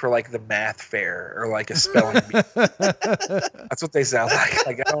music for like the math fair or like a spelling bee. That's what they sound like.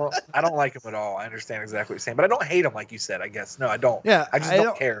 Like I don't like them at all. I understand exactly what you're saying, but I don't hate them like you said. I guess no, I don't. Yeah, I just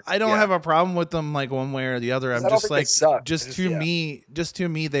don't care. I don't Yeah. have a problem with them like one way or the other. I'm I don't just think they like, suck. just I to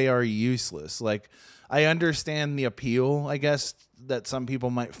me, they are useless. Like, I understand the appeal, I guess, that some people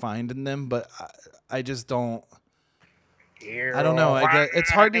might find in them, but I just don't. I don't know. It's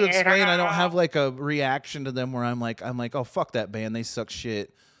hard to explain. I don't have like a reaction to them where I'm like, oh fuck that band, they suck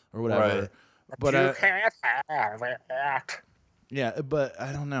shit or whatever. Right. But You can't have it. yeah, but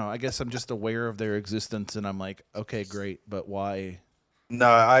I don't know. I guess I'm just aware of their existence, and I'm like, okay, great, but why? No,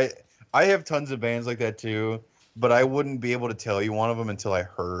 I have tons of bands like that too, but I wouldn't be able to tell you one of them until I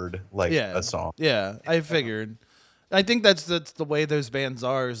heard like a song. Yeah, I figured. I think that's the way those bands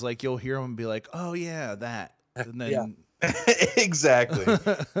are. Is like you'll hear them and be like, oh yeah, that, and then. Yeah. Exactly.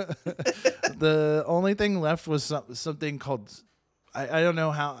 The only thing left was something called, I don't know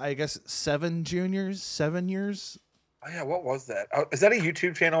how, I guess 7 years. Oh yeah, what was that? Oh, is that a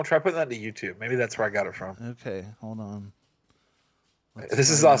YouTube channel? Try putting that into YouTube. Maybe that's where I got it from. Okay, hold on. This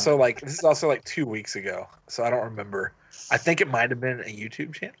is also like 2 weeks ago, so I don't remember. I think it might have been a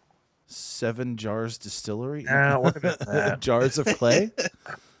YouTube channel. 7 Jars Distillery. No, it wouldn't have been that. Jars of Clay.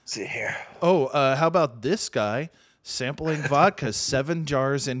 Let's see here. Oh, how about this guy sampling vodka, 7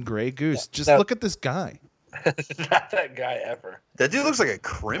 jars in Grey Goose? Just No. look at this guy. Not that guy ever. That dude looks like a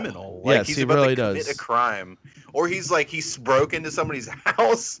criminal. Like Yes, he's he about really to commit does. a crime. Or he's broke into somebody's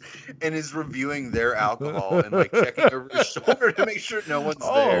house and is reviewing their alcohol and like checking over his shoulder to make sure no one's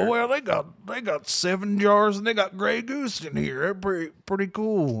there. Oh well, they got 7 jars and they got Grey Goose in here. They're pretty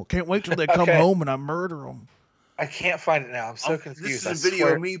cool. Can't wait till they come Okay. home and I murder them. I can't find it now. I'm so confused. This is a video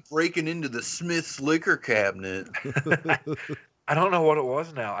of me breaking into the Smith's liquor cabinet. I don't know what it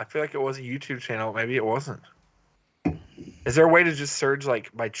was now. I feel like it was a YouTube channel. Maybe it wasn't. Is there a way to just search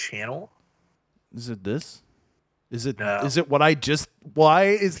like by channel? Is it this? Is it No. is it what I just? Why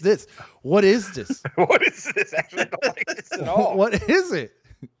is this? What is this? What is this? Actually, I don't like this at all. What is it?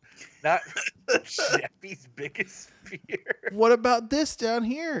 Not Jeffy's biggest fear. What about this down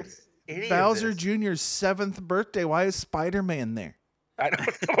here? Any of Bowser this. Jr.'s 7th birthday. Why is Spider-Man there? I don't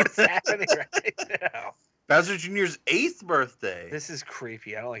know what's happening right now. Bowser Jr.'s 8th birthday. This is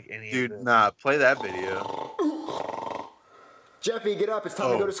creepy. I don't like any of Dude, this. nah, play that video. Jeffy, get up. It's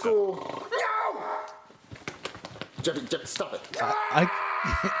time to go to school. No! Jeffy, stop it.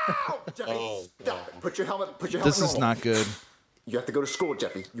 Jeffy, stop it. Put your helmet This is normal. not good. You have to go to school,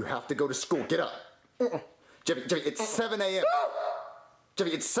 Jeffy. You have to go to school. Get up. Jeffy, it's 7 a.m.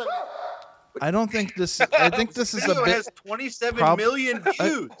 Jeffy, it's 7. I don't think this. I think this is a Video bit. has 27 million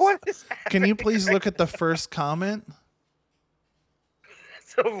views. What is that? Can you please look at the first comment?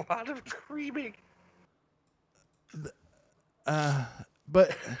 It's a lot of screaming.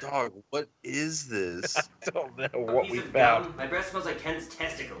 But Dog, what is this? I don't know what we found. My breath smells like Ken's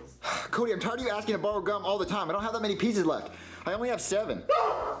testicles. Cody, I'm tired of you asking to borrow gum all the time. I don't have that many pieces left. I only have 7.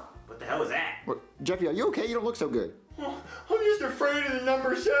 What the hell is that? What, Jeffy, are you okay? You don't look so good. I'm just afraid of the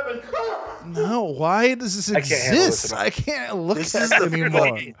number 7. no, why does this I can't handle this exist? at all. I can't look This at is it the anymore.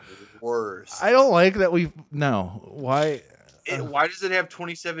 fucking worst. I don't like that we. No, why? Why does it have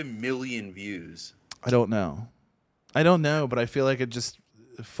 27 million views? I don't know. I don't know, but I feel like it just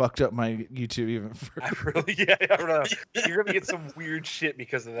fucked up my YouTube even further. I really, yeah, I don't know. You're gonna get some weird shit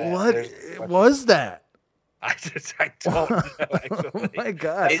because of that. What There's- was that? I don't know. Actually. Oh my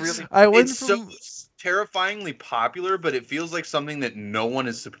god! It's, I went it's from so terrifyingly popular, but it feels like something that no one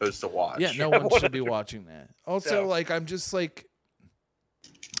is supposed to watch. yeah, no one should be watching that. Also, No. like I'm just like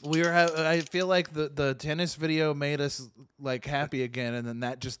I feel like the tennis video made us like happy again, and then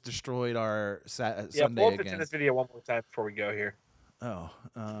that just destroyed our Yeah, Sunday pull up the again. tennis video one more time before we go here. Oh,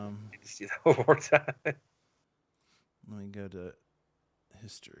 Need to see that one more time. let me go to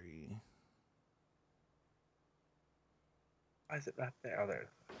history. Why is it not there? Oh, there.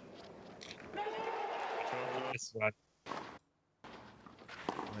 This one.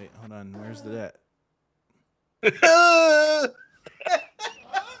 Wait, hold on. Where's the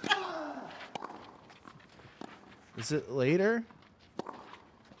Is it later?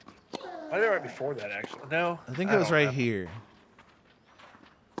 I did it right before that, actually. No, I think it was don't right know. here.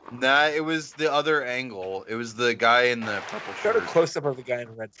 Nah, it was the other angle. It was the guy in the purple Go to shirt. close up of the guy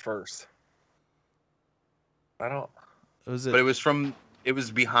in red first. I don't. Was But it? it was from. It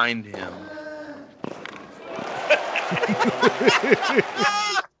was behind him.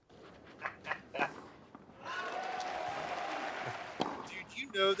 Dude, you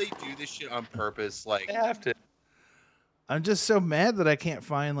know they do this shit on purpose. Like, I have to. I'm just so mad that I can't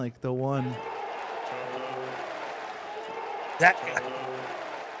find like the one. That guy.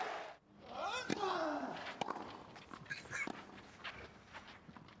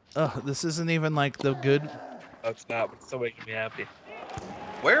 Oh, this isn't even like the good. Oh, it's not, but it's still making me happy.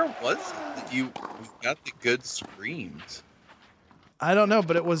 where was it that you got the good screams? I don't know,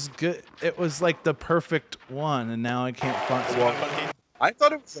 but it was good. It was like the perfect one, and now I can't find. I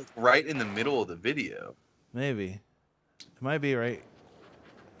thought it was like right in the middle of the video. Maybe it might be right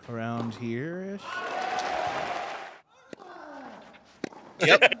around here-ish.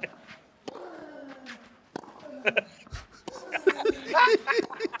 Yep.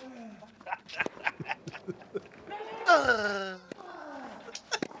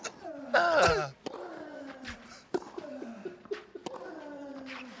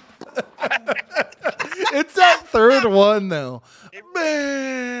 It's that third one though.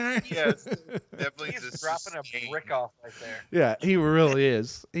 Yes, definitely He's just dropping a sustained. brick off right there. Yeah, he really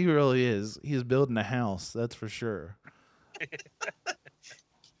is. He really is. He's building a house. That's for sure.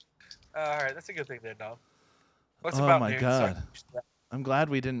 All right, that's a good thing then, Dom. What's Oh about my noon, so God. I can finish that. I'm glad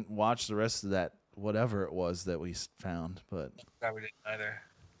we didn't watch the rest of that, whatever it was that we found. But Glad we didn't either.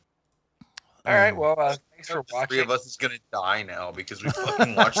 All right, well, thanks for The watching. three of us is gonna die now because we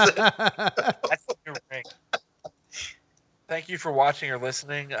fucking watched it. That's your ring. Thank you for watching or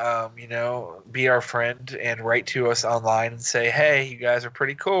listening. You know, be our friend and write to us online and say, "Hey, you guys are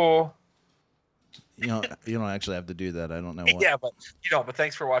pretty cool." you don't actually have to do that. I don't know what. Yeah, but you don't. But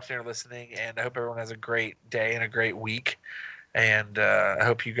thanks for watching or listening, and I hope everyone has a great day and a great week. And I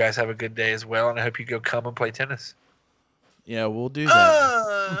hope you guys have a good day as well. And I hope you go come and play tennis. Yeah, we'll do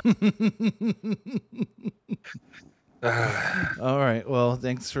that. All right. Well,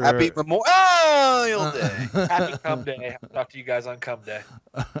 thanks for Happy Memorial Day. Happy Cum Day. I'll talk to you guys on Cum Day.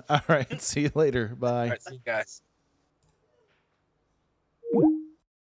 All right. See you later. Bye. All right, see you guys.